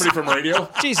 Listen, somebody from radio?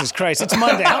 Jesus Christ, it's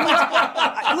Monday.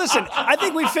 Listen, I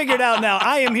think we figured out now.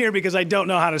 I am here because I don't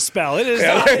know how to spell. It is.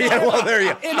 There you go.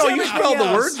 No, you spelled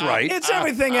the words right. It's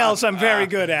everything else I'm very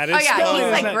good at. He's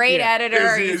like great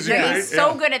editor. He's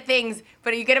so good at things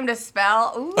But you get him to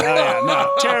spell. Ooh. Oh, yeah,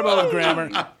 no, terrible with grammar.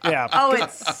 Yeah. Oh,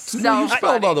 it's so You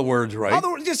spelled all the words right.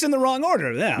 Just in the wrong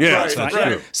order. Yeah, Yeah, that's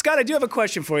right. Scott, I do have a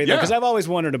question for you, though, Yeah. because I've always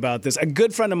wondered about this. A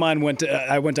good friend of mine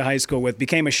I went to high school with,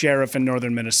 became a sheriff in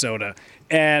northern Minnesota.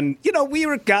 And, we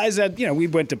were guys that, we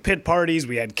went to pit parties,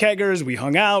 we had keggers, we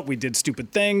hung out, we did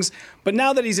stupid things. But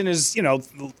now that he's in his,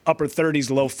 upper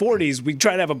 30s, low 40s, we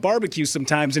try to have a barbecue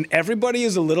sometimes, and everybody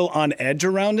is a little on edge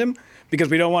around him. Because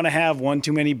we don't want to have one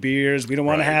too many beers. We don't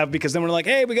want to have, because then we're like,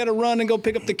 hey, we got to run and go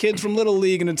pick up the kids from Little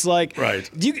League. And it's like,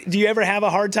 do you ever have a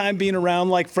hard time being around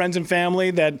like friends and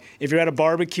family that if you're at a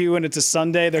barbecue and it's a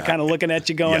Sunday, they're kind of looking at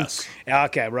you going, yes.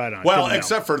 Okay, right on. Well,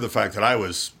 except for the fact that I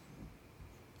was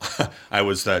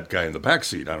that guy in the back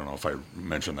seat. I don't know if I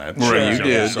mentioned that. Right, you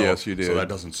did. Yes, you did. So that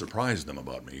doesn't surprise them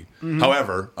about me. Mhm.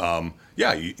 However,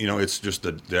 it's just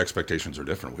the expectations are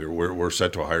different. We're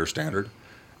set to a higher standard.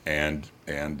 And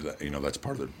that's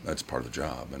part of the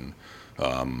job, and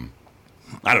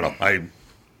I don't know.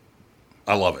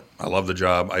 I love it. I love the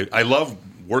job. I love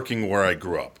working where I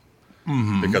grew up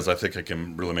because I think I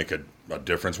can really make a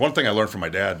difference. One thing I learned from my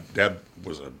dad. Dad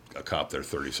was a cop there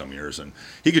 30-some years, and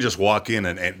he could just walk in,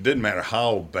 and it didn't matter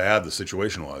how bad the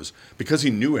situation was because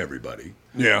he knew everybody.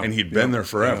 Yeah, and he'd been there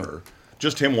forever. Yeah.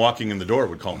 Just him walking in the door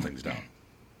would calm things down.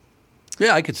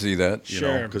 Yeah, I could see that.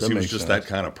 Because he was just that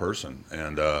kind of person,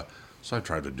 and so I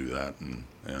tried to do that and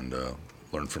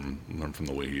learn from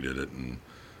the way he did it, and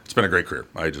it's been a great career.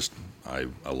 I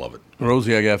love it.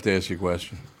 Rosie, I have to ask you a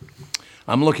question.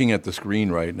 I'm looking at the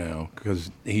screen right now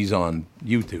because he's on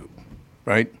YouTube,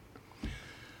 right?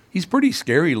 He's pretty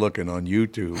scary looking on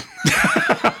YouTube.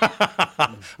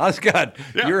 Scott,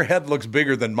 your head looks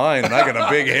bigger than mine, and I got a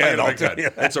big head. I'll tell you.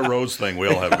 It's a Rose thing. We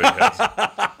all have big heads.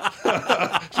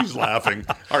 She's laughing.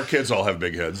 Our kids all have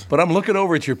big heads. But I'm looking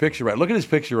over at your picture right. Look at his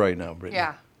picture right now, Brittany.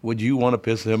 Yeah. Would you want to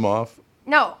piss him off?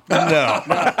 No. No.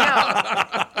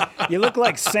 You look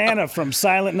like Santa from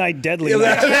Silent Night, Deadly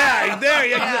Night. Yeah, there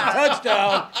you go.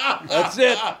 Touchdown. That's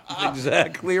it.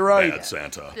 Exactly right. Bad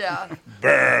Santa. Yeah.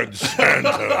 Bad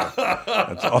Santa.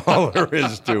 That's all there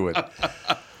is to it.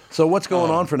 So what's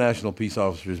going on for National Peace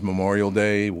Officers Memorial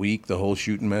Day week, the whole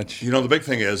shooting match? The big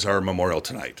thing is our memorial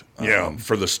tonight.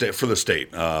 For the state.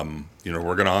 We're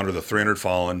going to honor the 300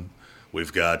 fallen.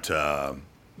 We've got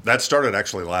that started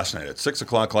actually last night at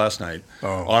 6:00 last night.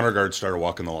 Honor Guards started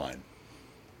walking the line,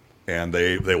 and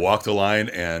they walk the line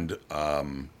and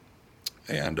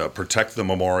protect the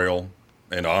memorial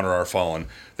and honor our fallen.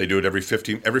 They do it every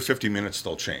 50 minutes.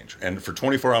 They'll change, and for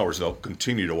 24 hours they'll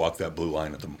continue to walk that blue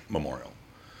line at the memorial.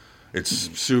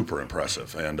 It's super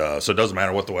impressive, and so it doesn't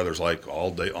matter what the weather's like all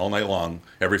day, all night long.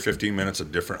 Every 15 minutes, a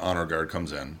different honor guard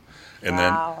comes in, and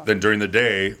then during the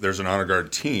day, there's an honor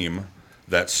guard team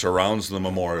that surrounds the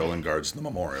memorial and guards the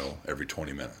memorial every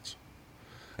 20 minutes.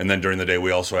 And then during the day, we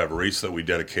also have wreaths that we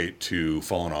dedicate to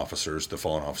fallen officers. The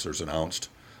fallen officers announced,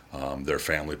 their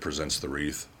family presents the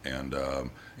wreath, and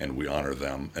we honor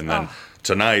them. And then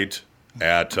tonight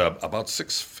at about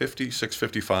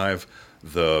 6:55.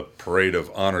 The parade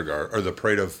of honor guard, or the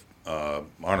parade of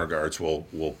honor guards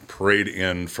will parade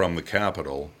in from the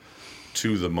Capitol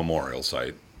to the memorial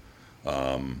site,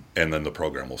 and then the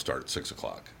program will start at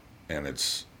 6:00, and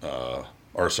it's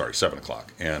 7:00,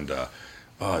 and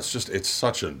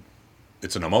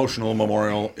it's an emotional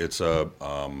memorial. It's a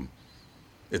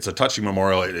touching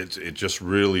memorial. It just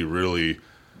really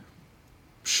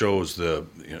shows the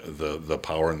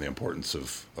power and the importance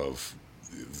of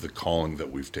the calling that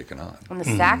we've taken on, and the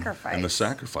sacrifice, and the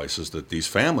sacrifices that these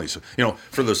families, you've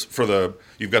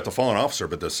got the fallen officer,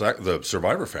 but the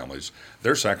survivor families,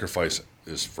 their sacrifice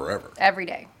is forever, every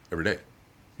day.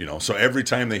 So every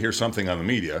time they hear something on the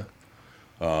media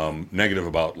negative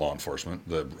about law enforcement,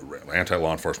 the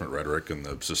anti-law enforcement rhetoric and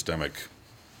the systemic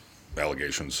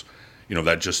allegations,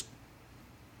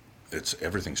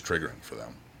 everything's triggering for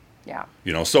them. Yeah.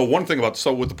 So with the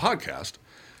podcast.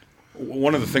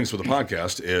 One of the things with the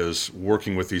podcast is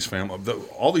working with these families,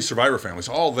 all these survivor families,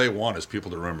 all they want is people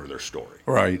to remember their story.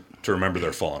 Right. To remember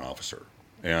their fallen officer.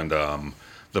 And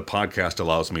the podcast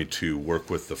allows me to work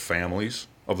with the families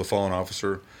of the fallen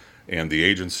officer and the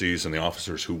agencies and the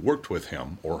officers who worked with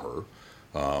him or her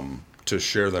to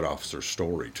share that officer's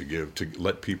story, to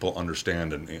let people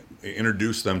understand and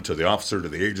introduce them to the officer, to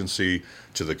the agency,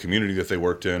 to the community that they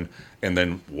worked in, and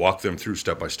then walk them through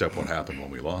step by step what happened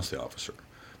when we lost the officer.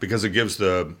 Because it gives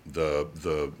the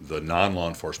non-law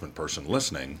enforcement person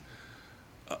listening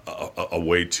a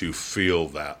way to feel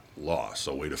that loss,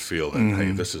 a way to feel that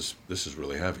hey, this is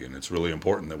really heavy, and it's really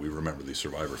important that we remember these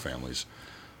survivor families,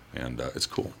 and it's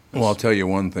cool. Well, I'll tell you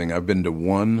one thing. I've been to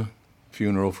one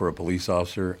funeral for a police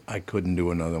officer, I couldn't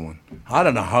do another one. I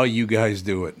don't know how you guys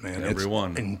do it, man.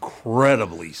 Everyone. It's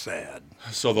incredibly sad.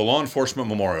 So the Law Enforcement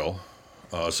Memorial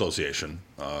Association,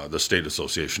 the state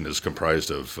association, is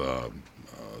comprised of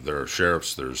there are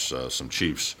sheriffs, there's some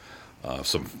chiefs,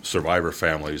 some survivor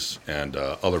families, and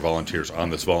other volunteers on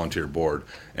this volunteer board,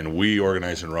 and we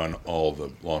organize and run all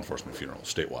the law enforcement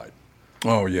funerals statewide.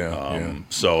 Oh yeah.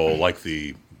 So like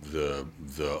the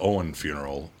Owen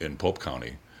funeral in Pope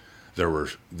County, there were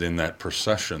in that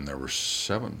procession there were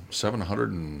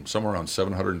 700 and somewhere around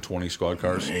 720 squad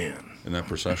cars in that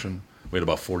procession. We had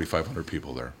about 4,500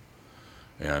 people there,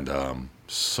 and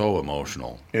so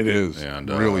emotional. It is, and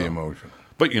really emotional.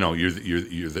 But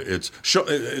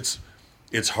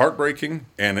it's heartbreaking,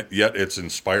 and yet it's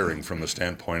inspiring from the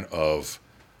standpoint of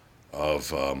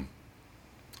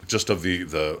just of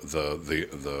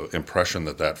the impression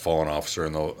that fallen officer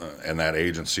and that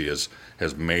agency has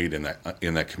made in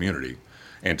that community,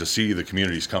 and to see the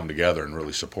communities come together and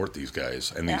really support these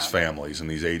guys and these families and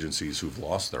these agencies who've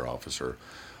lost their officer,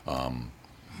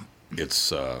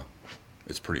 it's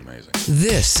pretty amazing.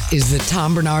 This is the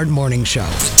Tom Barnard Morning Show.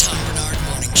 The Tom Barnard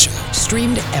Morning Show.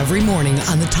 Streamed every morning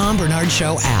on the Tom Barnard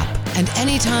Show app and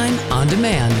anytime on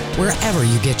demand wherever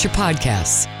you get your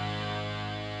podcasts.